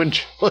programmed to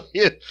enjoy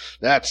it.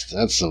 That's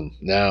some...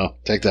 No,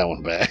 take that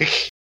one back.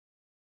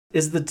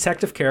 Is the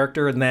detective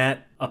character in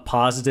that a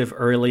positive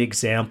early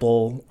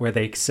example where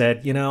they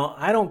said,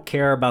 I don't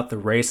care about the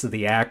race of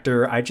the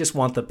actor, I just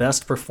want the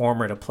best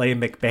performer to play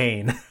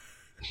McBain?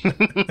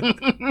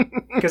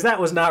 Because that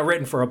was not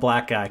written for a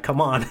black guy.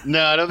 Come on.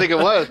 No, I don't think it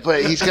was,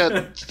 but he's got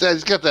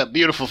that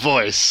beautiful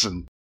voice.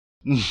 And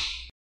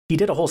he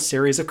did a whole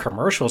series of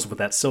commercials with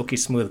that silky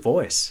smooth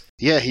voice.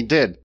 Yeah, he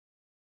did.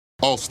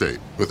 Allstate.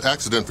 With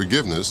accident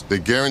forgiveness, they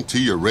guarantee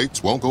your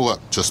rates won't go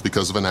up just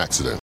because of an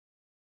accident.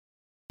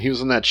 He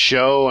was in that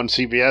show on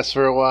CBS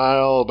for a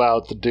while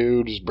about the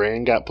dude whose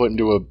brain got put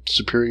into a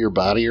superior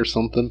body or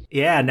something.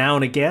 Yeah, Now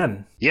and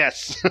Again.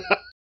 Yes.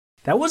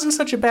 That wasn't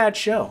such a bad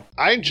show.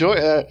 I enjoy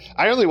it.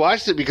 I only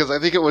watched it because I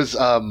think it was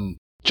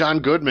John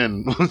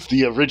Goodman was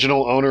the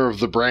original owner of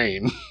the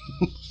brain.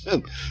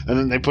 And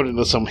then they put it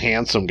into some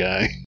handsome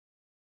guy.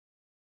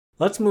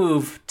 Let's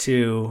move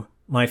to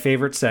my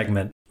favorite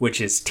segment, which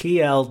is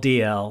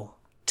TLDL.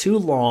 Too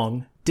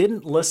long,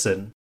 didn't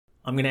listen.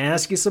 I'm going to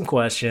ask you some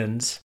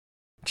questions.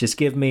 Just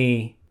give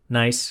me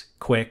nice,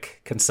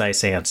 quick,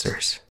 concise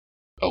answers.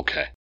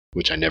 Okay,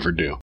 which I never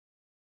do.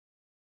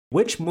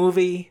 Which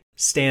movie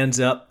stands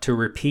up to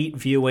repeat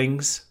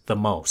viewings the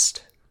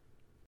most?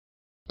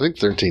 I think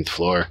 13th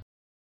Floor.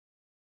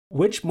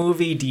 Which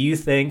movie do you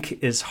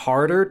think is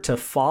harder to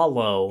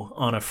follow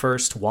on a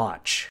first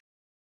watch?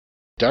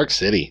 Dark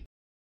City.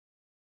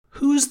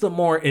 Who's the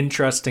more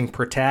interesting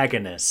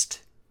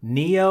protagonist?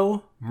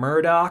 Neo,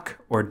 Murdoch,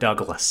 or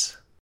Douglas?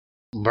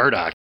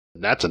 Murdoch.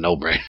 That's a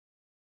no-brainer.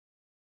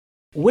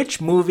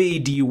 Which movie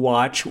do you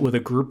watch with a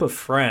group of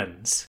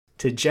friends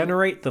to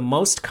generate the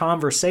most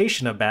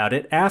conversation about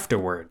it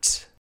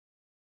afterwards?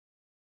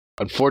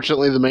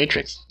 Unfortunately, The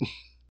Matrix.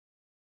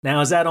 Now,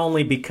 is that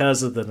only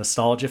because of the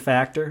nostalgia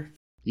factor?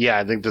 Yeah,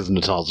 I think there's a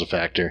nostalgia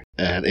factor.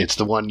 And it's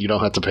the one you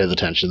don't have to pay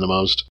attention the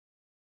most.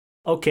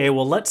 Okay,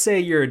 well, let's say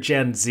you're a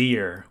Gen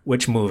Zer.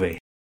 Which movie?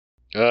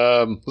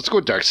 Let's go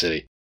with Dark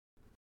City.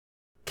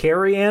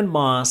 Carrie Ann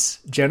Moss,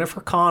 Jennifer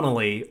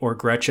Connelly, or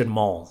Gretchen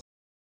Mol?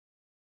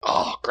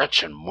 Oh,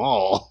 Gretchen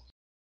Mol.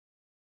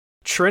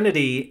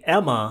 Trinity,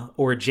 Emma,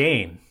 or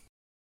Jane?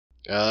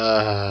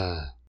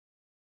 Emma.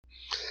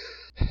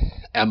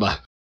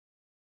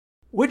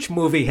 Which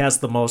movie has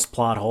the most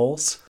plot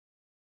holes?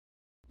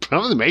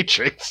 Probably The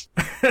Matrix.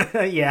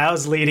 Yeah, I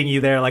was leading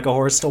you there like a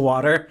horse to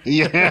water.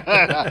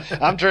 Yeah,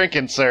 I'm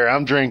drinking, sir.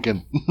 I'm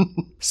drinking.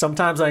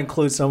 Sometimes I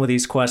include some of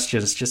these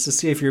questions just to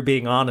see if you're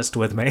being honest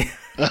with me.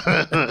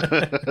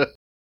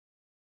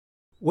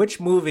 Which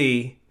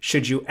movie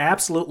should you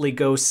absolutely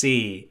go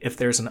see if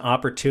there's an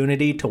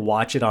opportunity to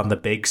watch it on the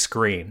big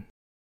screen?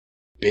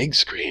 Big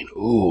screen.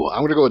 Ooh, I'm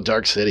going to go with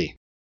Dark City.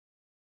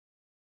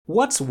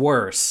 What's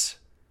worse?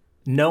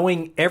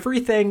 Knowing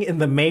everything in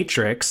The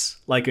Matrix,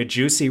 like a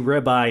juicy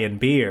ribeye and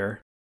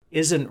beer,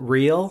 isn't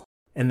real,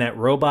 and that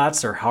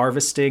robots are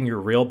harvesting your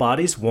real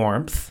body's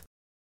warmth.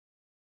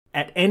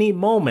 At any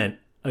moment,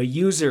 a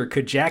user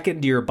could jack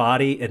into your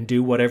body and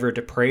do whatever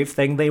depraved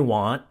thing they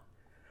want,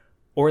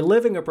 or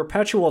living a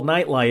perpetual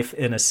nightlife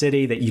in a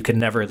city that you can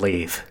never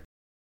leave.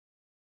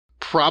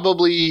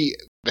 Probably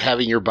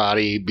having your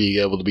body be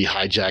able to be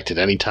hijacked at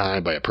any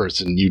time by a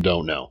person you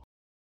don't know.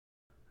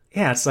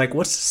 Yeah, it's like,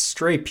 what's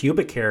stray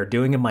pubic hair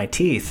doing in my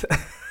teeth?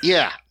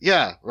 Yeah,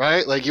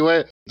 right? Like,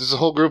 there's a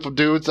whole group of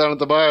dudes down at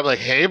the bar. I'm like,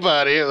 hey,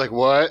 buddy. I'm like,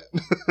 what?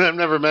 I've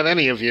never met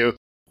any of you.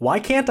 Why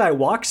can't I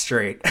walk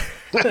straight?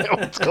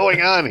 What's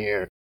going on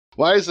here?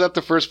 Why is that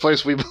the first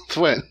place we both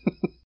went?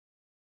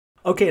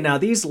 Okay, now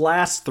these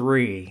last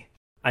three,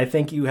 I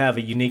think you have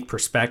a unique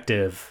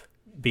perspective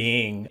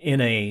being in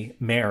a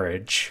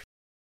marriage.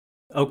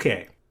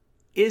 Okay,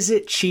 is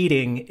it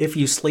cheating if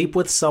you sleep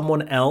with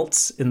someone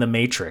else in The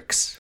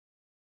Matrix?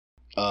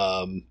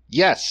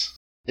 Yes.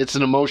 It's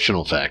an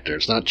emotional factor.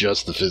 It's not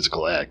just the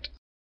physical act.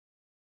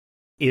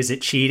 Is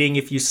it cheating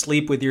if you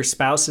sleep with your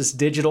spouse's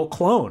digital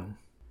clone?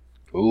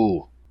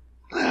 Ooh.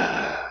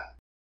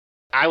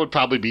 I would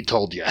probably be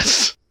told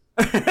yes.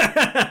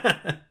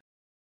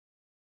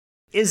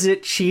 Is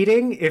it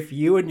cheating if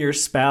you and your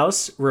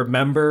spouse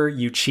remember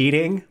you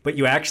cheating, but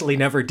you actually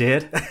never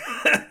did?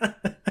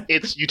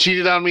 It's you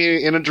cheated on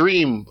me in a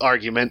dream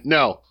argument.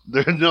 No,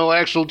 no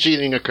actual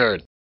cheating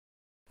occurred.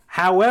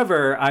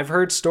 However, I've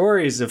heard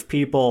stories of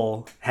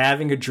people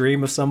having a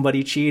dream of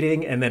somebody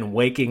cheating and then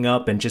waking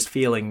up and just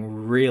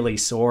feeling really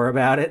sore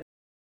about it.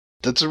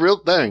 That's a real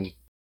thing.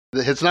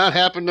 It's not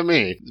happened to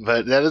me,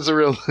 but that is a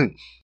real thing.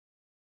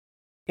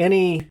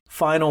 Any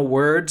final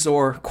words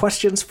or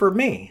questions for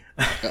me?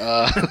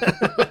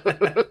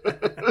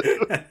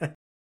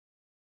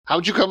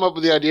 How'd you come up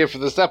with the idea for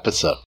this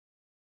episode?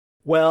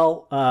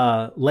 Well,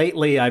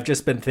 lately I've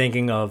just been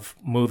thinking of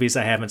movies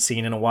I haven't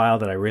seen in a while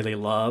that I really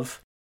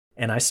love.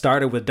 And I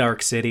started with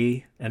Dark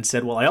City and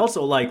said, well, I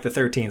also like the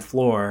 13th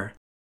Floor.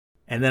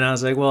 And then I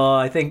was like, well,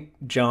 I think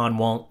John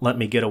won't let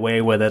me get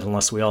away with it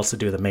unless we also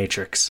do The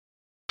Matrix.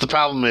 The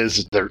problem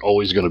is they're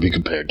always going to be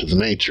compared to The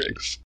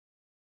Matrix.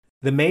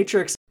 The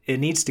Matrix, it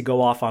needs to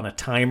go off on a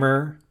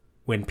timer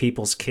when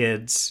people's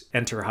kids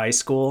enter high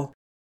school.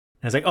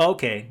 And it's like, oh,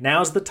 okay,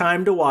 now's the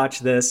time to watch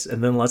this,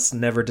 and then let's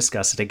never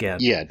discuss it again.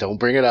 Yeah, don't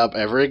bring it up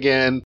ever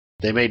again.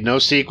 They made no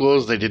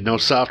sequels. They did no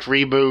soft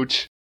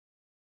reboot.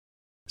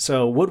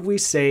 So would we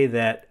say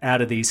that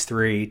out of these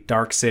three,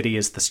 Dark City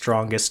is the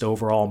strongest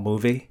overall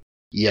movie?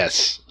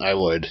 Yes, I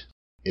would.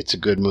 It's a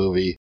good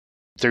movie.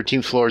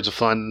 13th Floor is a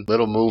fun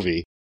little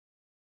movie.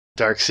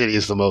 Dark City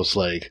is the most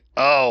like,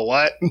 oh,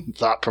 what?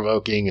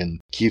 Thought-provoking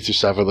and Kiefer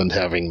Sutherland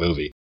having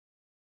movie.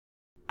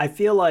 I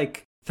feel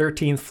like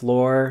 13th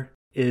Floor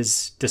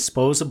is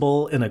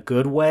disposable in a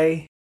good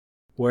way,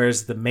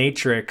 whereas The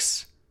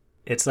Matrix,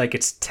 it's like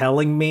it's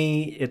telling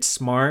me it's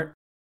smart,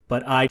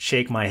 but I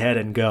shake my head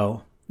and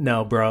go,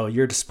 no, bro,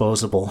 you're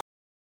disposable.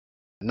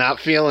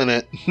 Not feeling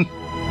it.